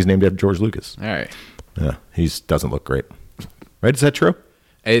 George, yeah. I think his name is George Lucas. All right. Yeah, he doesn't look great. Right? Is that true?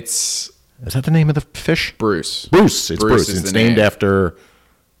 It's Is that the name of the fish? Bruce. Bruce. It's Bruce. is It's the named name. after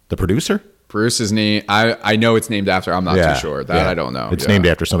the producer. Bruce's name. I know it's named after. I'm not too sure. That yeah. I don't know. It's Yeah. named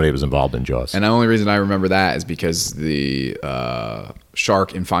after somebody who was involved in Jaws. And the only reason I remember that is because the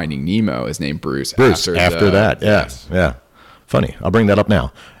shark in Finding Nemo is named Bruce. Bruce. After that, yeah, Yes. yeah. Funny. I'll bring that up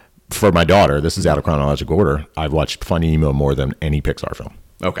now. For my daughter, this is out of chronological order. I've watched Finding Nemo more than any Pixar film.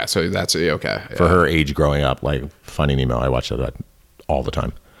 Okay, so that's okay. For her age growing up, like Finding Nemo, I watched that all the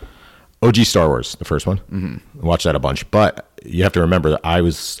time. OG Star Wars, the first one. Mm-hmm. Watched that a bunch. But you have to remember that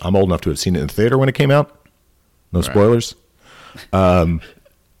I'm old enough to have seen it in the theater when it came out. No spoilers. And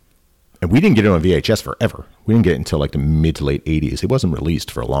we didn't get it on VHS forever. We didn't get it until like the mid to late 80s. It wasn't released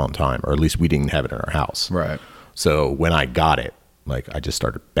for a long time, or at least we didn't have it in our house. Right. So when I got it, like I just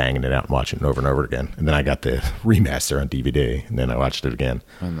started banging it out and watching it over and over again. And then I got the remaster on DVD, and then I watched it again.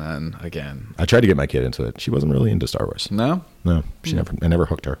 And then again. I tried to get my kid into it. She wasn't really into Star Wars. No? No, I never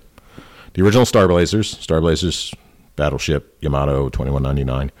hooked her. The original Star Blazers, Battleship, Yamato,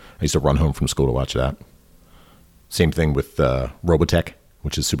 2199. I used to run home from school to watch that. Same thing with Robotech,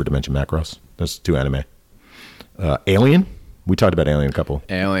 which is Super Dimension Macross. That's 2 anime. Alien. We talked about Alien a couple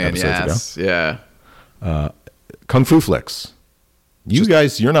Alien, episodes ago. yes. Yeah. Kung Fu flicks. You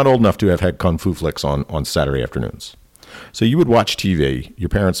guys, you're not old enough to have had Kung Fu flicks on Saturday afternoons. So you would watch TV. Your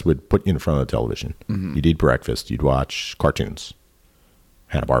parents would put you in front of the television. Mm-hmm. You'd eat breakfast. You'd watch cartoons.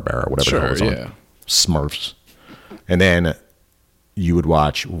 Hanna-Barbera, whatever the hell was on. yeah. Smurfs. And then you would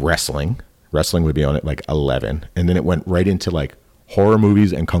watch wrestling. Wrestling would be on at like 11. And then it went right into like horror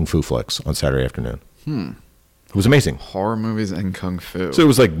movies and Kung Fu flicks on Saturday afternoon. It was amazing. Horror movies and kung fu. So it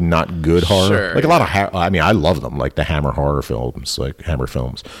was like not good horror. Sure, Like a lot of, I mean, I love them. Like the Hammer horror films, like Hammer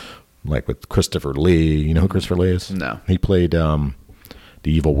films, like with Christopher Lee. You know who Christopher Lee is? No. He played the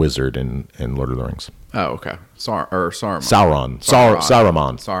evil wizard in Lord of the Rings. Oh, okay. Saruman.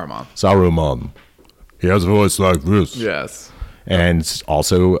 Saruman. He has a voice like this. Yes. And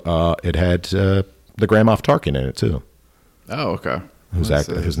also, it had the Grand Moff Tarkin in it too. Oh, okay.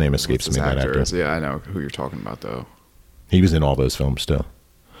 His name escapes me. That actor. Yeah, I know who you're talking about though. He was in all those films still.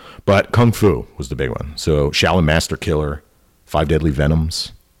 But Kung Fu was the big one. So Shaolin Master Killer, Five Deadly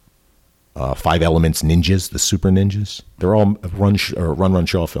Venoms, Five Elements Ninjas, the Super Ninjas. They're all Run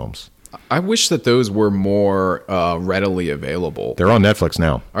Shaw films. I wish that those were more readily available. They're on Netflix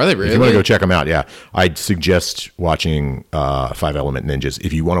now. Are they really? If you want to go check them out, yeah. I'd suggest watching Five Element Ninjas.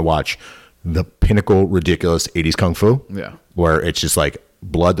 If you want to watch the pinnacle, ridiculous 80s Kung Fu, Yeah. where it's just like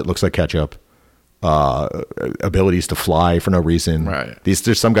blood that looks like ketchup, abilities to fly for no reason. Right.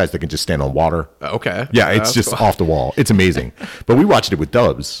 There's some guys that can just stand on water. Okay. Yeah, it's That's just cool. off the wall. It's amazing. But we watched it with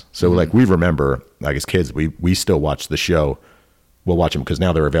dubs. So like we remember, like as kids, we still watch the show. We'll watch them because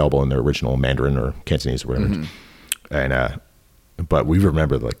now they're available in their original Mandarin or Cantonese or whatever. And but we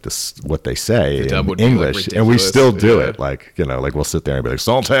remember like this what they say dub in would be, like, English, and we ridiculous. still do Yeah. it. Like like we'll sit there and be like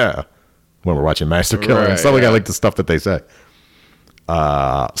Saltaire when we're watching Master Killer and Right, stuff like that. yeah. Like the stuff that they say.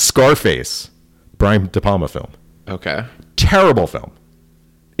 Scarface, Brian De Palma film. Okay. Terrible film.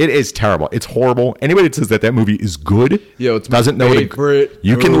 It is terrible. It's horrible. Anybody that says that movie is good Yo, it's my doesn't know what favorite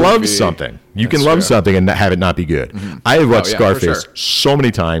you can love movie. something. You That's can love true. something and have it not be good. I have watched Oh, yeah, for Scarface sure. so many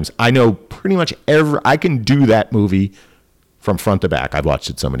times. I know pretty much I can do that movie from front to back. I've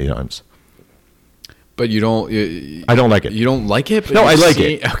watched it so many times. But you don't. I don't like it. You don't like it? But No, I you've like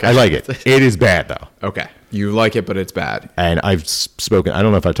seen- it. Okay. I like it. It is bad though. Okay. You like it, but it's bad. And I've spoken. I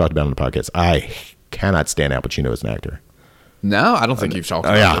don't know if I've talked about it on the podcast. I cannot stand Al Pacino as an actor. No, I don't think you've talked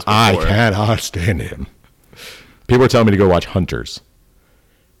about Yeah, this I before. cannot stand him. People are telling me to go watch Hunters.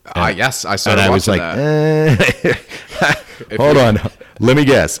 Yes, I And started I was watching like, that. hold on. Let me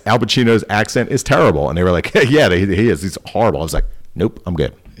guess. Al Pacino's accent is terrible. And they were like, yeah, he is. He's horrible. I was like, nope, I'm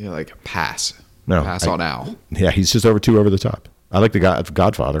good. You're like, pass. No, Pass on Al. Yeah, he's just too over the top. I like the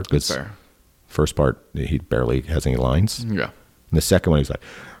Godfather. Good. Fair. First part, he barely has any lines. Yeah. And the second one, he's like,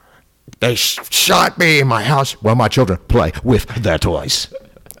 they shot me in my house while my children play with their toys.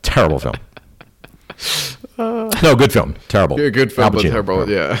 Terrible film. No, good film. Terrible. Good film, Al but Pacino. terrible.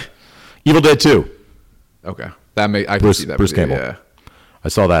 Yeah. Evil Dead 2. Okay. I can Bruce- see that Bruce movie, Campbell. Yeah. I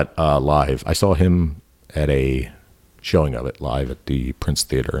saw that live. I saw him at a showing of it live at the Prince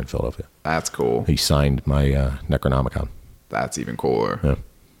Theater in Philadelphia. That's cool. He signed my Necronomicon. That's even cooler.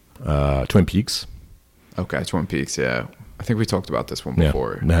 Yeah. Twin Peaks. Okay, Twin Peaks, yeah. I think we talked about this one Yeah.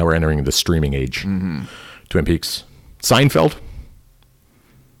 before. Now we're entering the streaming age. Twin Peaks. Seinfeld.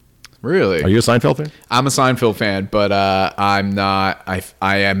 Really? Are you a Seinfeld fan? I'm a Seinfeld fan, but I'm not.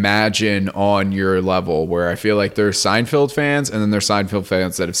 I imagine on your level where I feel like there's Seinfeld fans, and then there's Seinfeld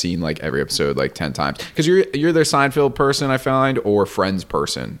fans that have seen like every episode like 10 times. Because you're their Seinfeld person, I find, or Friends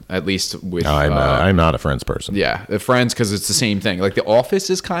person, at least with. I'm not a Friends person. Yeah, the Friends, because it's the same thing. Like The Office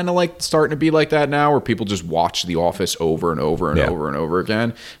is kind of like starting to be like that now, where people just watch The Office over and over and Yeah. over and over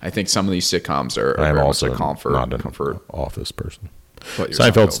again. I think some of these sitcoms are I'm very also much a comfort. not an comfort. Office person. But you're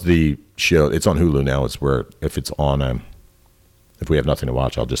Seinfeld's Seinfeld. the show. It's on Hulu now. It's where if it's on, if we have nothing to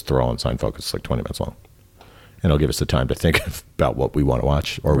watch, I'll just throw on Seinfeld 'cause it's like 20 minutes long, and it'll give us the time to think about what we want to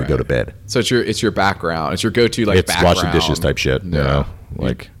watch, or we go to bed. So it's your background. It's your go-to like It's background. wash the dishes type shit. You know,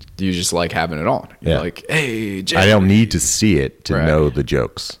 like you just like having it on. You're Yeah. like, hey, Jay. I don't need to see it to Right. know the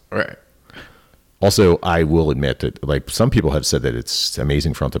jokes. Right. Also, I will admit that like some people have said that it's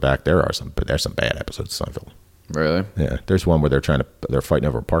amazing front to back. There's some bad episodes of Seinfeld. Really? Yeah, there's one where they're fighting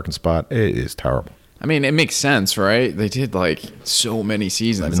over a parking spot. It is terrible. I mean, it makes sense, right? They did like so many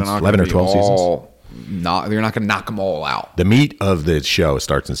seasons. 11 They're not 11 or gonna be 12 seasons? all they're not going to knock them all out. The meat of the show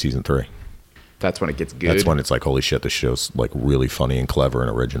starts in season 3. That's when it gets good. That's when it's like, holy shit, this show's like really funny and clever and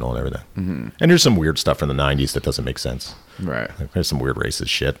original and everything. Mm-hmm. And there's some weird stuff from the 90s that doesn't make sense. Right. Like, there's some weird racist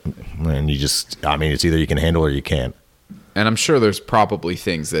shit. And it's either you can handle or you can't. And I'm sure there's probably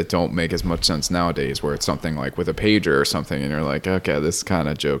things that don't make as much sense nowadays, where it's something like with a pager or something, and you're like, okay, this kind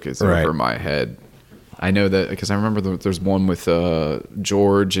of joke is Right. over my head. I know that because I remember there's one with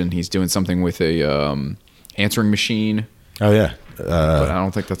George, and he's doing something with a answering machine. Oh, yeah. But I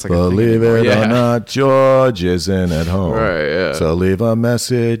don't think that's like a Believe thing it anymore. or not, George isn't at home. Right, yeah. So leave a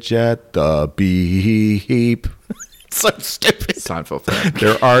message at the beep. So stupid. Seinfeld fan.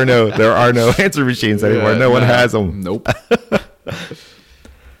 There are no answer machines anymore. Yeah, no one has them. Nope.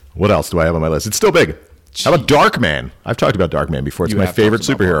 What else do I have on my list? It's still big. How about Darkman? I've talked about Darkman before. It's You my have favorite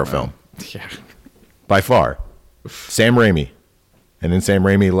talked about superhero Darkman. film Yeah. by far. Sam Raimi. And then Sam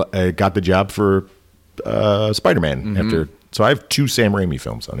Raimi got the job for Spider-Man after. So I have 2 Sam Raimi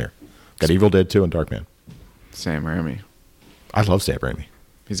films on here. Got Evil Dead 2 and Darkman. Sam Raimi. I love Sam Raimi.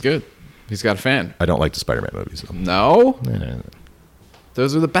 He's good. He's got a fan. I don't like the Spider-Man movies. Though. No? No.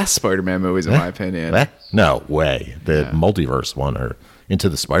 Those are the best Spider-Man movies, in my opinion. No way. The multiverse one or Into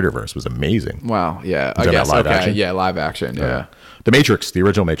the Spider-Verse was amazing. Wow. Yeah. I that guess. live Okay. action? Yeah. Live action. Yeah. The Matrix, the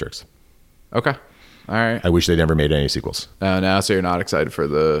original Matrix. Okay. All right. I wish they never made any sequels. Now, so you're not excited for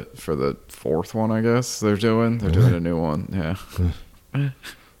the 4th one? I guess they're doing a new one. Yeah.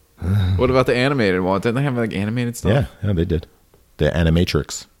 What about the animated one? Didn't they have like animated stuff? Yeah, they did. The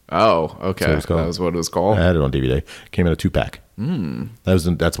Animatrix. Oh, okay. That's what it's called. That was what it was called. I had it on DVD. Came in a 2-pack.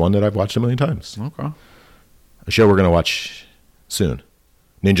 That's one that I've watched a million times. Okay. A show we're going to watch soon.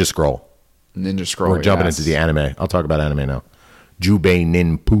 Ninja Scroll. Ninja Scroll. We're jumping yes. into the anime. I'll talk about anime now. Jubei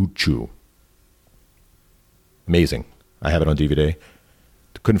Ninpuchu. Amazing. I have it on DVD.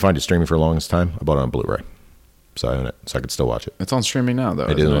 Couldn't find it streaming for the longest time. I bought it on Blu-ray. So I own it. So I could still watch it. It's on streaming now, though.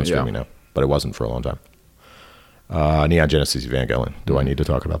 It is isn't on streaming now. But it wasn't for a long time. Neon Genesis Evangelion. Do I need to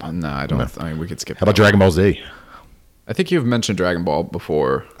talk about that? No, I don't. I mean, we could skip. How about that one. Dragon Ball Z? I think you've mentioned Dragon Ball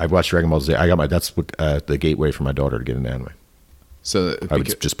before. I've watched Dragon Ball Z. That's what, the gateway for my daughter to get into anime. So I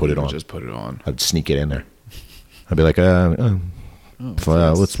would just put it on. Just put it on. I'd sneak it in there. I'd be like,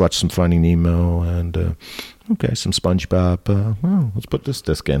 let's watch some Finding Nemo and okay, some SpongeBob. Let's put this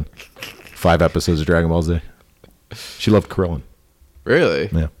disc in. 5 episodes of Dragon Ball Z. She loved Krillin. Really?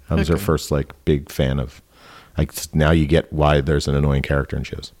 Yeah, that was her first big fan of. Now you get why there's an annoying character in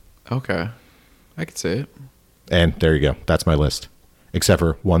shows. Okay, I could see it. And there you go. That's my list. Except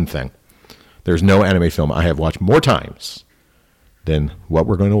for one thing. There's no anime film I have watched more times than what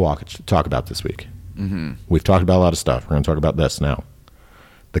we're going to talk about this week. Mm-hmm. We've talked about a lot of stuff. We're going to talk about this now.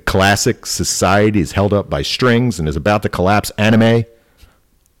 The classic society is held up by strings and is about to collapse anime,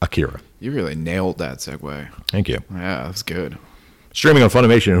 Akira. You really nailed that segue. Thank you. Yeah, that's good. Streaming on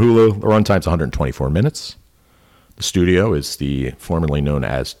Funimation and Hulu. The runtime's 124 minutes. The studio is the formerly known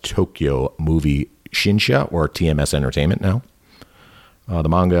as Tokyo Movie Shinsha, or TMS Entertainment now. The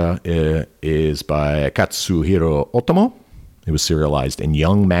manga is by Katsuhiro Otomo. It was serialized in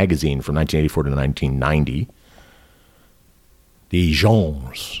Young Magazine from 1984 to 1990. The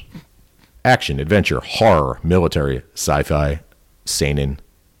genres: action, adventure, horror, military, sci-fi, seinen,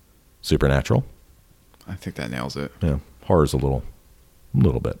 supernatural. I think that nails it. Yeah, horror's a little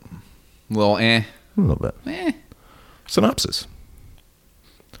bit. Little A little bit. Synopsis.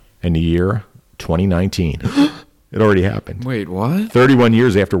 In the year 2019. It already happened. Wait, what? 31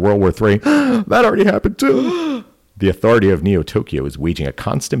 years after World War III. That already happened too. The authority of Neo Tokyo is waging a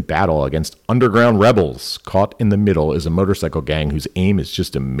constant battle against underground rebels. Caught in the middle is a motorcycle gang whose aim is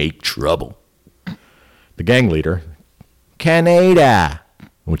just to make trouble. The gang leader, Kaneda,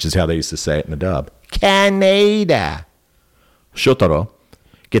 which is how they used to say it in the dub. Kaneda. Shotaro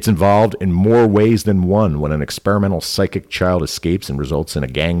gets involved in more ways than one when an experimental psychic child escapes and results in a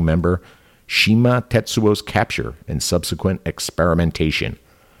gang member, Shima Tetsuo's capture and subsequent experimentation.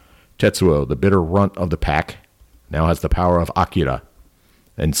 Tetsuo, the bitter runt of the pack, now has the power of Akira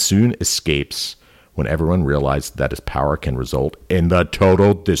and soon escapes when everyone realizes that his power can result in the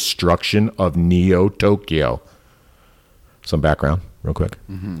total destruction of Neo Tokyo. Some background, real quick.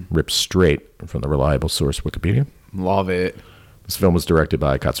 Ripped straight from the reliable source Wikipedia. Love it. This film was directed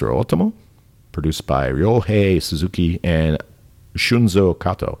by Katsuro Otomo, produced by Ryohei Suzuki and Shunzo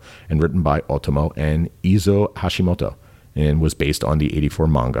Kato, and written by Otomo and Izo Hashimoto, and was based on the 84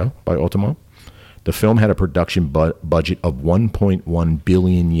 manga by Otomo. The film had a production budget of 1.1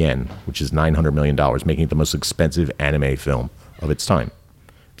 billion yen, which is $900 million, making it the most expensive anime film of its time.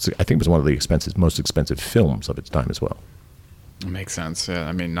 So I think it was one of the most expensive films of its time as well. It makes sense. Yeah,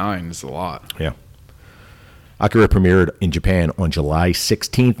 I mean, 9 is a lot. Yeah. Akira premiered in Japan on July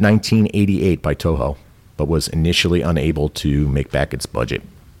 16th, 1988 by Toho, but was initially unable to make back its budget.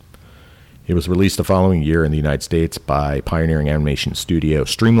 It was released the following year in the United States by pioneering animation studio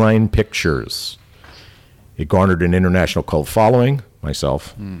Streamline Pictures. It garnered an international cult following.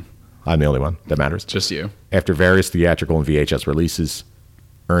 Myself. I'm the only one that matters. Just you. After various theatrical and VHS releases,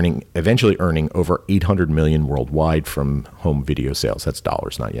 eventually earning over 800 million worldwide from home video sales. That's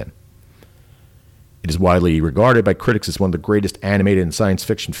dollars, not yen. It is widely regarded by critics as one of the greatest animated and science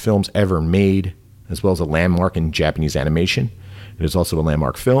fiction films ever made, as well as a landmark in Japanese animation. It is also a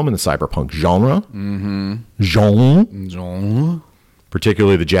landmark film in the cyberpunk genre. Genre.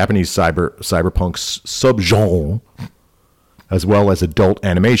 Particularly the Japanese cyberpunk subgenre as well as adult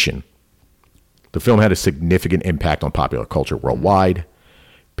animation. The film had a significant impact on popular culture worldwide,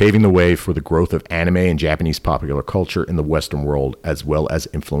 paving the way for the growth of anime and Japanese popular culture in the Western world, as well as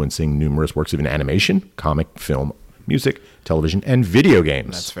influencing numerous works of animation, comic, film, music, television, and video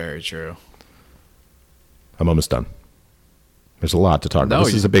games. That's very true. I'm almost done. There's a lot to talk about.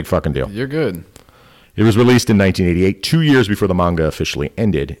 This is a big fucking deal. You're good. It was released in 1988, 2 years before the manga officially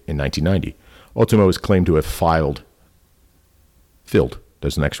ended in 1990. Ultimo is claimed to have filled,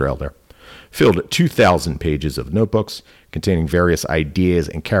 there's an extra L there, filled 2,000 pages of notebooks containing various ideas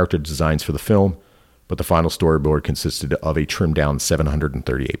and character designs for the film, but the final storyboard consisted of a trimmed down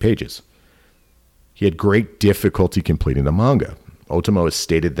 738 pages. He had great difficulty completing the manga. Ultimo has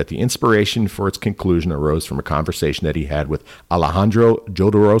stated that the inspiration for its conclusion arose from a conversation that he had with Alejandro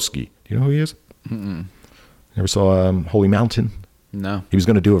Jodorowsky. Do you know who he is? Mm-mm. Never saw Holy Mountain? No. He was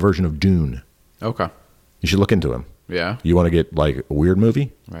going to do a version of Dune. Okay. You should look into him. Yeah. You want to get like a weird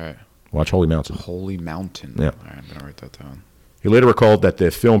movie? Right. Watch Holy Mountain. Holy Mountain. Yeah. All right, I'm going to write that down. He later recalled that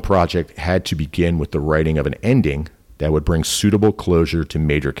the film project had to begin with the writing of an ending that would bring suitable closure to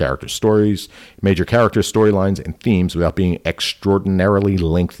major character storylines, and themes without being extraordinarily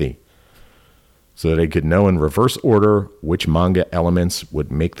lengthy, so that they could know in reverse order which manga elements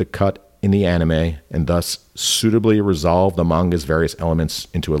would make the cut in the anime, and thus suitably resolve the manga's various elements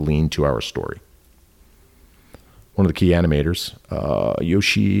into a lean 2-hour story. One of the key animators,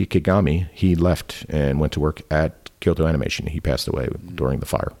 Yoshi Kigami, he left and went to work at Kyoto Animation. He passed away during the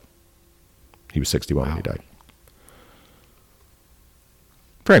fire. He was 61 when he died.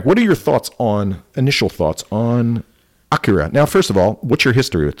 Frank, what are your initial thoughts on Akira? Now, first of all, what's your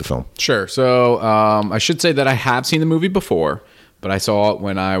history with the film? Sure. So I should say that I have seen the movie before, but I saw it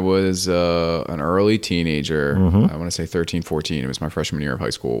when I was an early teenager. I want to say 13, 14. It was my freshman year of high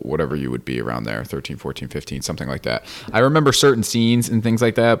school, whatever you would be around there, 13, 14, 15, something like that. I remember certain scenes and things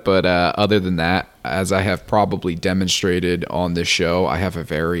like that, but other than that, as I have probably demonstrated on this show, I have a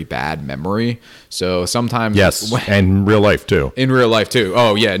very bad memory. So sometimes... Yes, and in real life, too. In real life, too.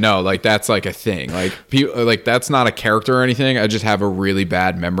 Oh, yeah, no, like, that's like a thing. Like, that's not a character or anything. I just have a really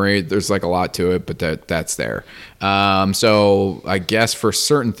bad memory. There's, like, a lot to it, but that's there. So I guess for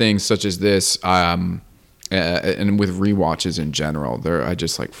certain things such as this, and with rewatches in general, I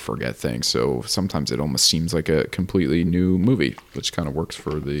just, like, forget things. So sometimes it almost seems like a completely new movie, which kind of works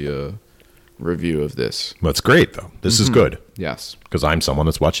for the... review of this. That's great, though. This is good. Yes. Because I'm someone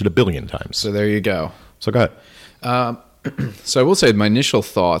that's watched it a billion times. So there you go. So go ahead. So I will say my initial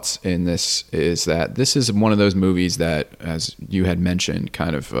thoughts in this is that this is one of those movies that, as you had mentioned,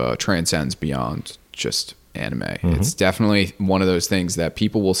 kind of transcends beyond just anime. It's definitely one of those things that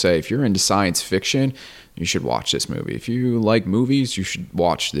people will say, if you're into science fiction, you should watch this movie. If you like movies, you should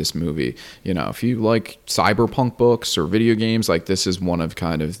watch this movie. You know, if you like cyberpunk books or video games, like this is one of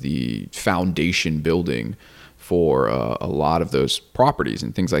kind of the foundation building for a lot of those properties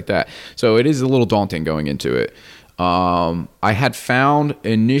and things like that. So it is a little daunting going into it. I had found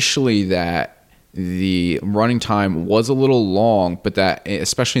initially that the running time was a little long, but that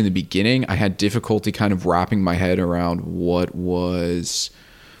especially in the beginning, I had difficulty kind of wrapping my head around what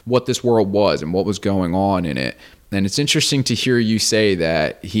this world was and what was going on in it. And it's interesting to hear you say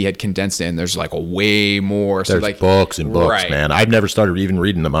that he had condensed it and there's like a way more. There's like books and books, right. Man. I've never started even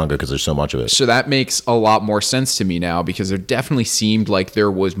reading the manga because there's so much of it. So that makes a lot more sense to me now, because there definitely seemed like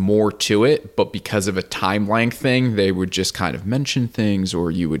there was more to it, but because of a time length thing, they would just kind of mention things, or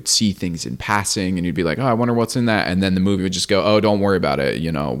you would see things in passing and you'd be like, oh, I wonder what's in that. And then the movie would just go, oh, don't worry about it.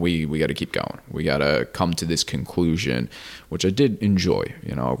 You know, we got to keep going. We got to come to this conclusion, which I did enjoy.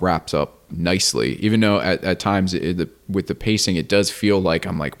 You know, it wraps up nicely, even though at times with the pacing, it does feel like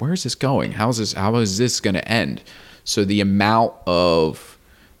I'm like, where is this going? How is this going to end? So the amount of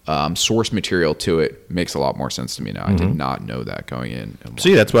source material to it makes a lot more sense to me now. I did not know that going in.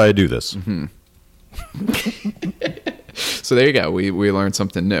 See, that's why I do this. So there you go. We learned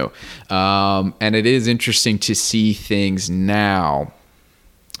something new. And it is interesting to see things now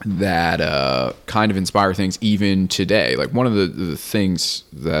that kind of inspire things even today. Like one of the things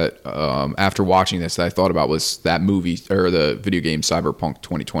that after watching this that I thought about was that movie or the video game Cyberpunk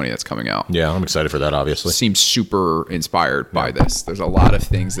 2020 that's coming out. Yeah, I'm excited for that, obviously. Seems super inspired by this. There's a lot of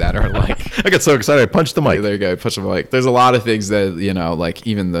things that are like... I got so excited, I punched the mic. There you go, push the mic. There's a lot of things that, you know, like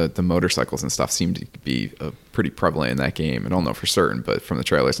even the motorcycles and stuff seem to be pretty prevalent in that game. I don't know for certain, but from the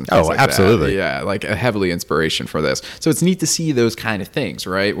trailers and things like absolutely. that. Yeah, like a heavily inspiration for this. So it's neat to see those kind of things,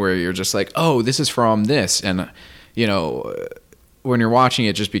 right? Where you're just like, oh, this is from this. And, you know, when you're watching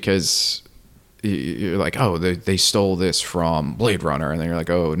it just because you're like, oh, they stole this from Blade Runner. And then you're like,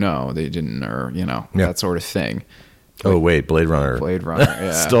 oh, no, they didn't, or, you know, that sort of thing. Oh wait, Blade Runner. Blade Runner,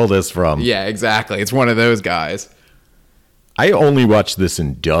 yeah. Stole this from. Yeah, exactly. It's one of those guys. I only watched this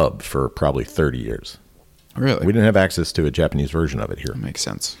in dub for probably 30 years. Really? We didn't have access to a Japanese version of it here. That makes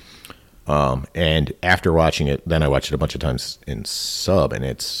sense. And after watching it, then I watched it a bunch of times in sub, and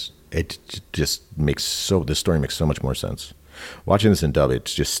it just makes the story makes so much more sense. Watching this in dub, it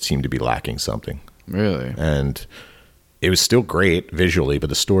just seemed to be lacking something. Really? And it was still great visually, but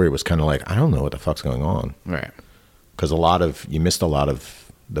the story was kind of like, I don't know what the fuck's going on. Right. Because you missed a lot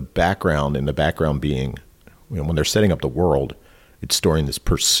of the background, and the background being, when they're setting up the world, it's storing this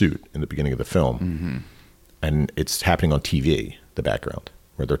pursuit in the beginning of the film. Mm-hmm. And it's happening on TV, the background,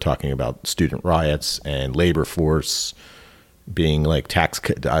 where they're talking about student riots and labor force being like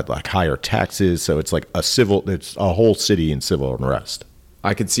higher taxes. So it's like it's a whole city in civil unrest.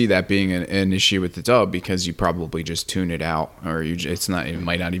 I could see that being an issue with the dub because you probably just tune it out, or it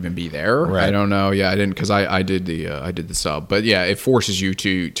might not even be there. Right. I don't know. Yeah, I didn't, because I did the sub, but yeah, it forces you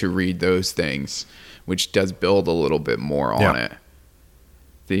to read those things, which does build a little bit more on it.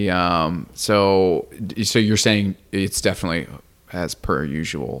 So you're saying it's definitely as per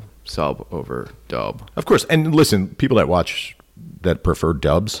usual sub over dub. Of course, and listen, people that prefer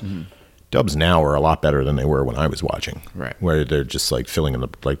dubs. Mm-hmm. Dubs now are a lot better than they were when I was watching. Right. Where they're just like filling in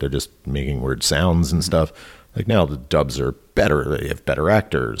they're just making weird sounds and stuff. Like now the dubs are better. They have better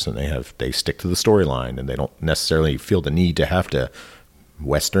actors, and they stick to the storyline, and they don't necessarily feel the need to have to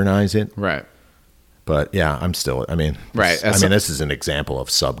westernize it. Right. But yeah, this is an example of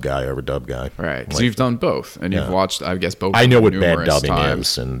sub guy over dub guy. Right. So you've done both, and you've watched, I guess, both. I know what bad dubbing times.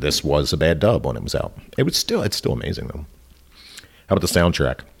 is, and this was a bad dub when it was out. It's still amazing though. How about the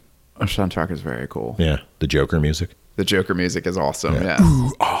soundtrack? The soundtrack is very cool. Yeah, the Joker music. The Joker music is awesome. Yeah.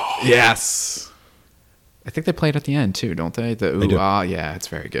 Ooh, oh. Yes. I think they play it at the end too, don't they? The ooh, ah, yeah, it's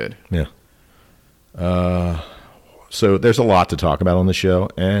very good. Yeah. So there's a lot to talk about on the show,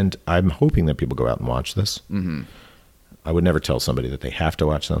 and I'm hoping that people go out and watch this. Mm-hmm. I would never tell somebody that they have to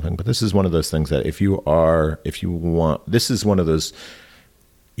watch something, but this is one of those things that if you want, this is one of those,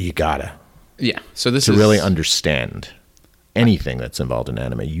 you gotta. Yeah. So to really understand anything that's involved in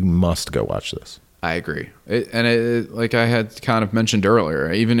anime, you must go watch this. I agree. Like I had kind of mentioned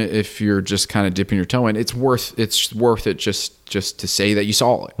earlier, even if you're just kind of dipping your toe in, it's worth it just to say that you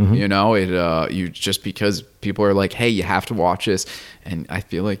saw it. Mm-hmm. You just because people are like, hey, you have to watch this, and I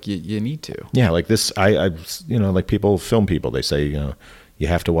feel like you need to. Yeah, like this, like film people, they say, you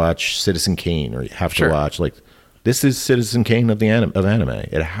have to watch Citizen Kane, or you have to watch, like, this is Citizen Kane of anime.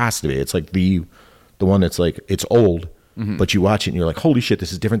 It has to be. It's like the one that's like, it's old. Mm-hmm. But you watch it and you're like, holy shit,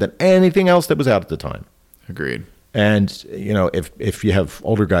 this is different than anything else that was out at the time. Agreed. And if you have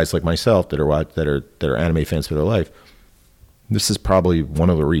older guys like myself that are anime fans for their life, this is probably one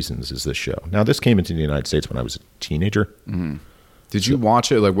of the reasons is this show. Now, this came into the United States when I was a teenager. Mm-hmm. Did you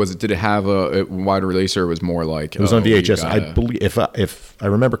watch it? Like, did it have a wide release, or it was more like it was on VHS? I believe, if I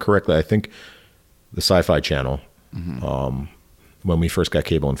remember correctly, I think the Sci-Fi Channel. Mm-hmm. When we first got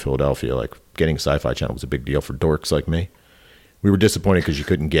cable in Philadelphia, like getting Sci-Fi Channel was a big deal for dorks like me. We were disappointed because you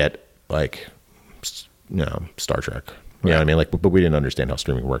couldn't get Star Trek. You know what I mean? Like, but we didn't understand how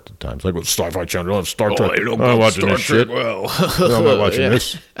streaming worked at the time. It's like, well, Sci-Fi Channel, have Star Trek. I'm not watching this shit. Well, I'm not watching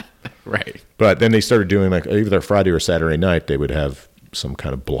this. Right. But then they started doing like either Friday or Saturday night, they would have some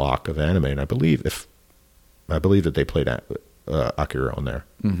kind of block of anime, and I believe that they played Akira on there.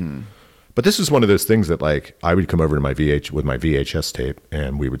 Mm-hmm. But this is one of those things that, like, I would come over to my VHS tape,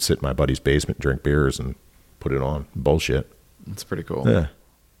 and we would sit in my buddy's basement, drink beers, and put it on. Bullshit. That's pretty cool. Yeah.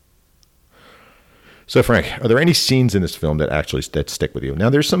 So, Frank, are there any scenes in this film that stick with you? Now,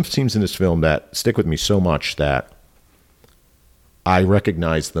 there's some scenes in this film that stick with me so much that I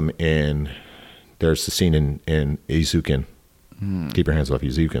recognize them in. There's the scene in Eizouken, Keep Your Hands Off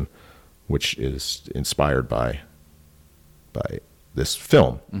Eizouken, which is inspired by this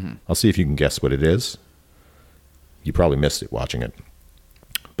film. Mm-hmm. I'll see if you can guess what it is. You probably missed it watching it.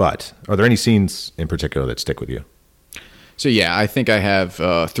 But are there any scenes in particular that stick with you? So yeah, I think I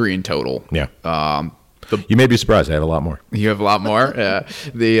have 3 in total. Yeah. You may be surprised. I have a lot more. You have a lot more?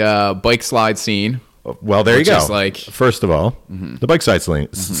 The bike slide scene. Well, there you go. Like, first of all, the bike slide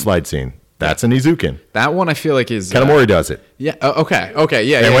scene. That's an Eizouken. That one I feel like is... Kanamori does it. Yeah. Okay.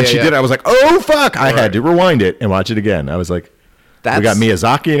 Yeah. And when she did it, I was like, oh, fuck. I had to rewind it and watch it again. I was like... we got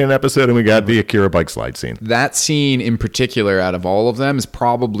Miyazaki in an episode, and we got the Akira bike slide scene. That scene in particular, out of all of them, is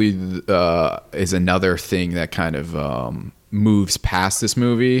probably is another thing that kind of moves past this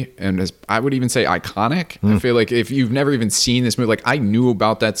movie, and is, I would even say, iconic. I feel like if you've never even seen this movie, like, I knew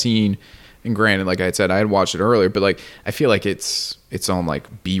about that scene And granted, like I said, I had watched it earlier, but like I feel like it's on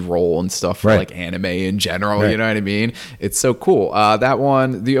like B-roll and stuff for Right. like anime in general. Right. You know what I mean? It's so cool. That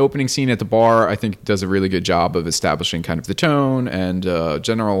one, the opening scene at the bar, I think does a really good job of establishing kind of the tone and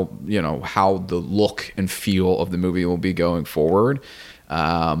general, how the look and feel of the movie will be going forward.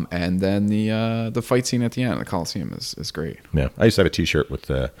 And then the fight scene at the end, the Coliseum, is great. Yeah, I used to have a T-shirt with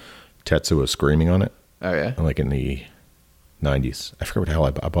Tetsuo screaming on it, Oh yeah. like in the '90s. I forget what the hell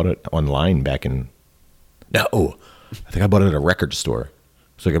I bought it online back in. No, I think I bought it at a record store.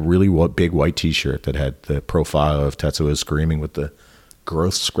 It's like a really big white T-shirt that had the profile of Tetsuo screaming with the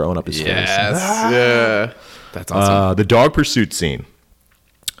growths growing up his face. Yeah. That's awesome. The dog pursuit scene,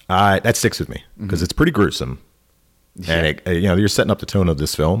 that sticks with me because it's pretty gruesome. And you're setting up the tone of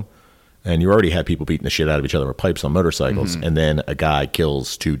this film, and you already had people beating the shit out of each other with pipes on motorcycles, and then a guy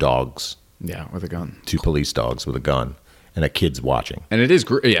kills two dogs, Yeah, with a gun. two police dogs with a gun, and a kid's watching. And it is,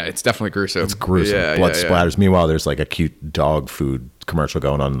 it's definitely gruesome. It's gruesome. Yeah, Blood yeah, splatters. Meanwhile, there's like a cute dog food commercial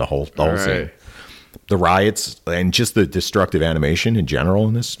going on in the whole Right. scene. The riots and just the destructive animation in general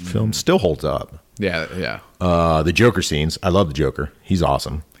in this film still holds up. Yeah, yeah. The Joker scenes, I love the Joker. He's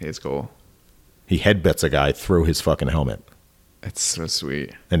awesome. It's cool. He headbutts a guy through his fucking helmet. It's so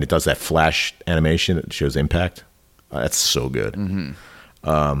sweet. And it does that flash animation that shows impact. That's so good.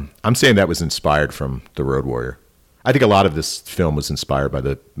 I'm saying that was inspired from The Road Warrior. I think a lot of this film was inspired by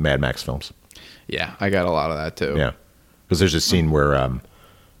the Mad Max films. Yeah, I got a lot of that too. Yeah, because there's a scene where I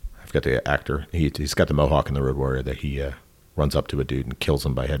forgot the actor. He's got the mohawk in The Road Warrior that he runs up to a dude and kills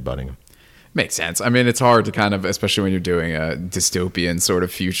him by headbutting him. Makes sense. I mean, it's hard to kind of, especially when you're doing a dystopian sort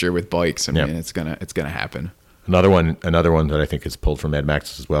of future with bikes. I mean, Yeah. it's gonna happen. Another one that I think is pulled from Mad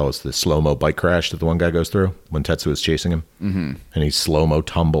Max as well is the slow-mo bike crash that the one guy goes through when Tetsuo is chasing him. Mm-hmm. And he slow-mo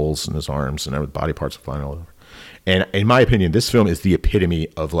tumbles in his arms and every body parts are flying all over. And in my opinion, this film is the epitome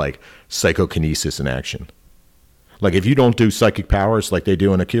of like psychokinesis in action. Like if you don't do psychic powers like they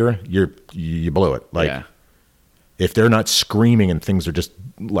do in Akira, you blew it. Like Yeah. if they're not screaming and things are just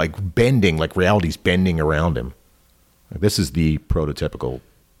like bending, like reality's bending around him. Like, this is the prototypical.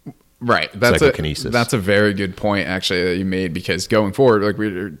 Right. Psychokinesis. That's a very good point, actually, that you made, because going forward, like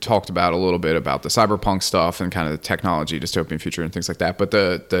we talked about a little bit about the cyberpunk stuff and kind of the technology, dystopian future and things like that. But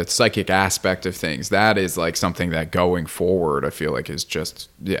the psychic aspect of things, that is like something that going forward, I feel like is just,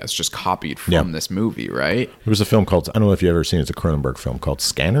 it's just copied from this movie, right? There was a film called, I don't know if you've ever seen it, it's a Cronenberg film called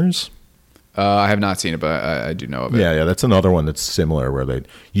Scanners. I have not seen it, but I do know of it. Yeah, that's another one that's similar where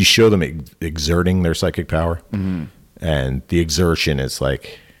you show them exerting their psychic power, and the exertion is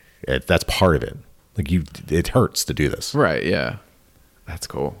like that's part of it. Like it hurts to do this. Right, yeah. That's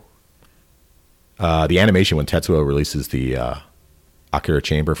cool. The animation when Tetsuo releases the Akira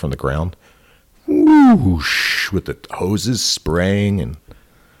chamber from the ground, whoosh, with the hoses spraying, and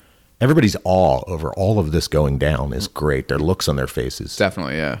everybody's awe over all of this going down is great. Their looks on their faces.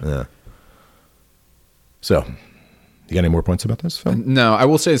 Definitely, yeah. Yeah. So, you got any more points about this film? No, I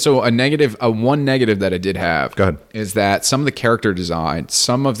will say, so one negative that I did have Go ahead. is that some of the character design,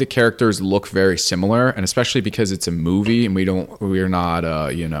 some of the characters look very similar, and especially because it's a movie and we're not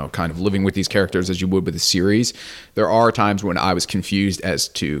kind of living with these characters as you would with a series. There are times when I was confused as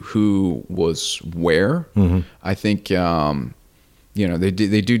to who was where. I think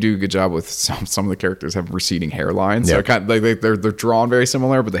they do a good job with some of the characters have receding hairlines. Yeah. So kind of, like they're drawn very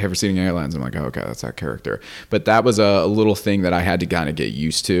similar, but they have receding hairlines. I'm like, oh, okay, that's that character. But that was a little thing that I had to kind of get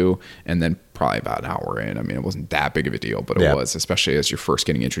used to. And then probably about an hour in, I mean, it wasn't that big of a deal, but it was, especially as you're first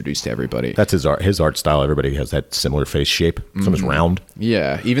getting introduced to everybody. That's his art. His art style. Everybody has that similar face shape. Some is round.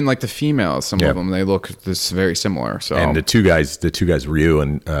 Yeah, even like the females, some of them, they look this very similar. So And the two guys,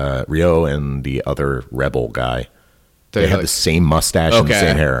 Ryo and the other rebel guy, they have the same mustache and the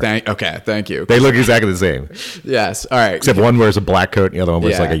same hair. Thank you. They look exactly the same, Yes. All right. except one wears a black coat and the other one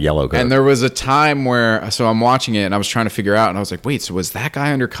wears like a yellow coat. And there was a time where, so I'm watching it and I was trying to figure out, and I was like, wait, so was that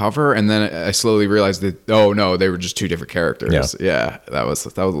guy undercover? And then I slowly realized that, oh no, they were just two different characters. Yeah, that was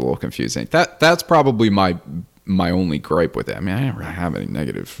a little confusing. That's probably my only gripe with it. I mean, I didn't really have any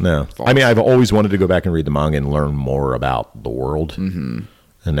negative. No, thoughts. I mean, I've always wanted to go back and read the manga and learn more about the world, and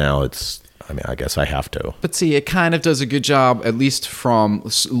now I guess I have to. But see, it kind of does a good job, at least from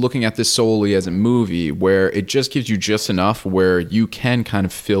looking at this solely as a movie, where it just gives you just enough where you can kind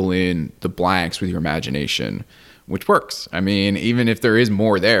of fill in the blanks with your imagination, which works. I mean, even if there is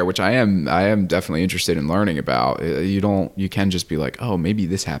more there, which I am definitely interested in learning about, you can just be like, oh, maybe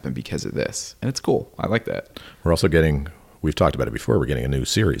this happened because of this. And it's cool. I like that. We're also we've talked about it before, we're getting a new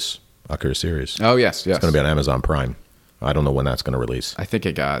series, Akira series. Oh, yes. It's going to be on Amazon Prime. I don't know when that's going to release. I think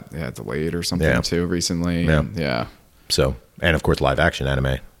it got delayed or something too recently. Yeah. Yeah. So, and of course, live action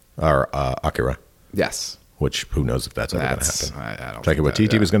anime. or Akira, Yes. which who knows if that's ever going to That's happen. I don't Taika think that-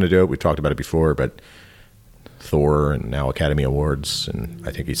 Waititi yeah. was going to do it. We've talked about it before, but Thor and now Academy Awards, and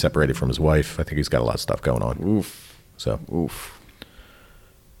I think he's separated from his wife. I think he's got a lot of stuff going on. Oof. So Oof.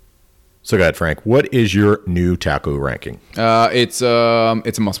 go ahead, Frank. What is your new taco ranking? It's a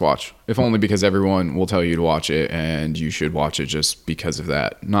must watch, if only because everyone will tell you to watch it, and you should watch it just because of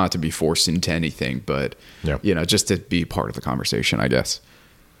that. Not to be forced into anything, but Yeah. just to be part of the conversation, I guess.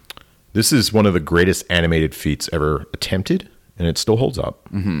 This is one of the greatest animated feats ever attempted, and it still holds up.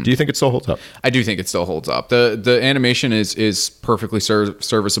 Do you think it still holds up? I do think it still holds up. The animation is perfectly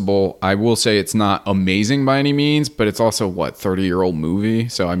serviceable. I will say it's not amazing by any means, but it's also 30-year-old movie.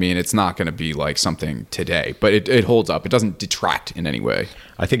 So I mean, it's not going to be like something today, but it holds up. It doesn't detract in any way.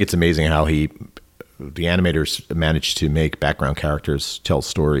 I think it's amazing how the animators managed to make background characters tell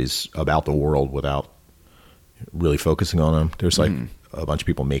stories about the world without really focusing on them. There's like a bunch of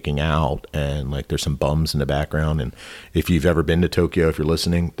people making out, and like there's some bums in the background. And if you've ever been to Tokyo, if you're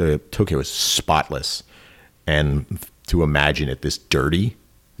listening, Tokyo is spotless, and to imagine it this dirty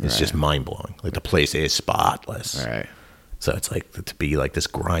is just mind blowing. Like the place is spotless. All right. So it's like to be like this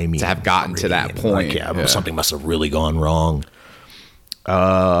grimy, To have gotten to that gritty, and point, like, yeah. something must have really gone wrong.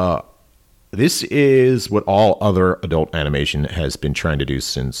 This is what all other adult animation has been trying to do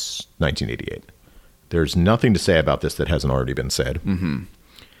since 1988. There's nothing to say about this that hasn't already been said. Mm-hmm.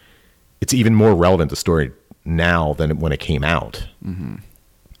 It's even more relevant to story now than when it came out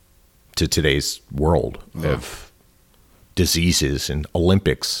to today's world of diseases and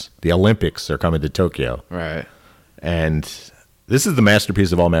Olympics. The Olympics are coming to Tokyo. Right. And this is the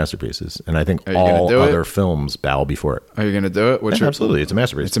masterpiece of all masterpieces. And I think Are you gonna all do it? other films bow before it. Are you going to do it? Yeah, absolutely. It's a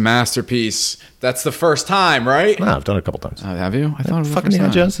masterpiece. It's a masterpiece. That's the first time, right? No, I've done it a couple times. Have you? I thought it was the Fucking first Neon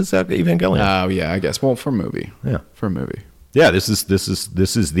time. Genesis Evangelion. Oh yeah, I guess. Well, for a movie. Yeah. For a movie. Yeah, this is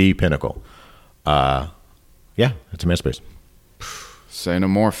the pinnacle. Yeah, it's a masterpiece. Say no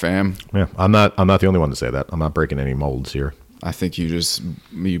more, fam. Yeah, I'm not the only one to say that. I'm not breaking any molds here. I think you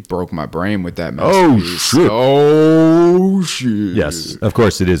broke my brain with that Oh, masterpiece. shit. Oh shit. Yes, of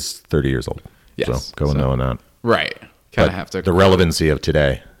course it is 30 years old. Yes. So go knowing that. Right. Kind But of have to. the relevancy of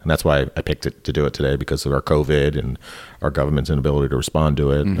today, and that's why I picked it to do it today, because of our COVID and our government's inability to respond to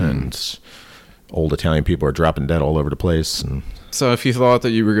it, and old Italian people are dropping dead all over the place, and So if you thought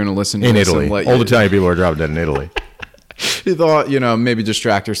that you were going to listen to in this Italy, and let old you, Italian people are dropping dead in Italy. you thought, maybe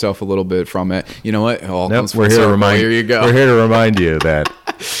distract yourself a little bit from it. You know what? It all Nope, comes we're full here to circle. remind Here you go. We're here to remind you that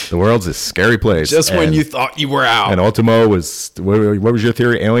the world's a scary place. Just when and- you thought you were out. and Otomo was what was your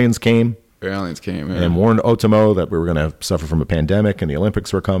theory? Aliens came Aliens came in. and warned Otomo that we were going to suffer from a pandemic, and the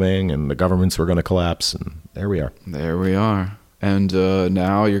Olympics were coming, and the governments were going to collapse, and there we are. There we are. And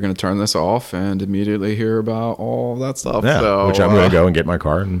now you're going to turn this off and immediately hear about all that stuff. Yeah, So, which I'm going to go and get my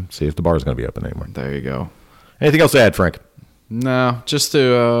car and see if the bar is going to be open anymore. There you go. Anything else to add, Frank? No, just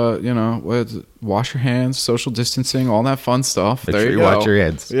to wash your hands, social distancing, all that fun stuff. Make there sure you you go. watch your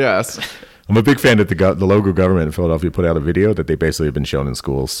hands. Yes. I'm a big fan that the local government in Philadelphia put out a video that they basically have been shown in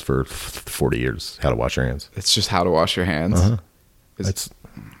schools for 40 years, how to wash your hands. It's just how to wash your hands. It's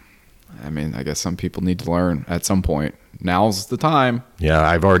I mean, I guess some people need to learn at some point. Now's the time. Yeah,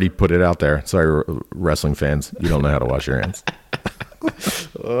 I've already put it out there. Sorry, wrestling fans, you don't know how to wash your hands.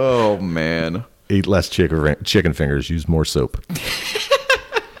 Oh, man. Eat less chicken fingers. Use more soap.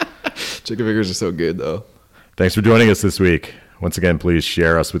 Chicken fingers are so good, though. Thanks for joining us this week. Once again, please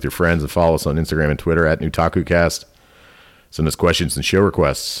share us with your friends and follow us on Instagram and Twitter at NewTakuCast. Send us questions and show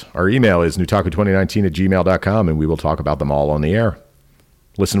requests. Our email is newtaku2019@gmail.com, and we will talk about them all on the air.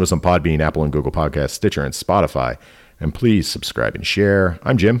 Listen to us on Podbean, Apple and Google Podcasts, Stitcher, and Spotify. And please subscribe and share.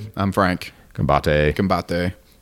 I'm Jim. I'm Frank. Combate. Combate.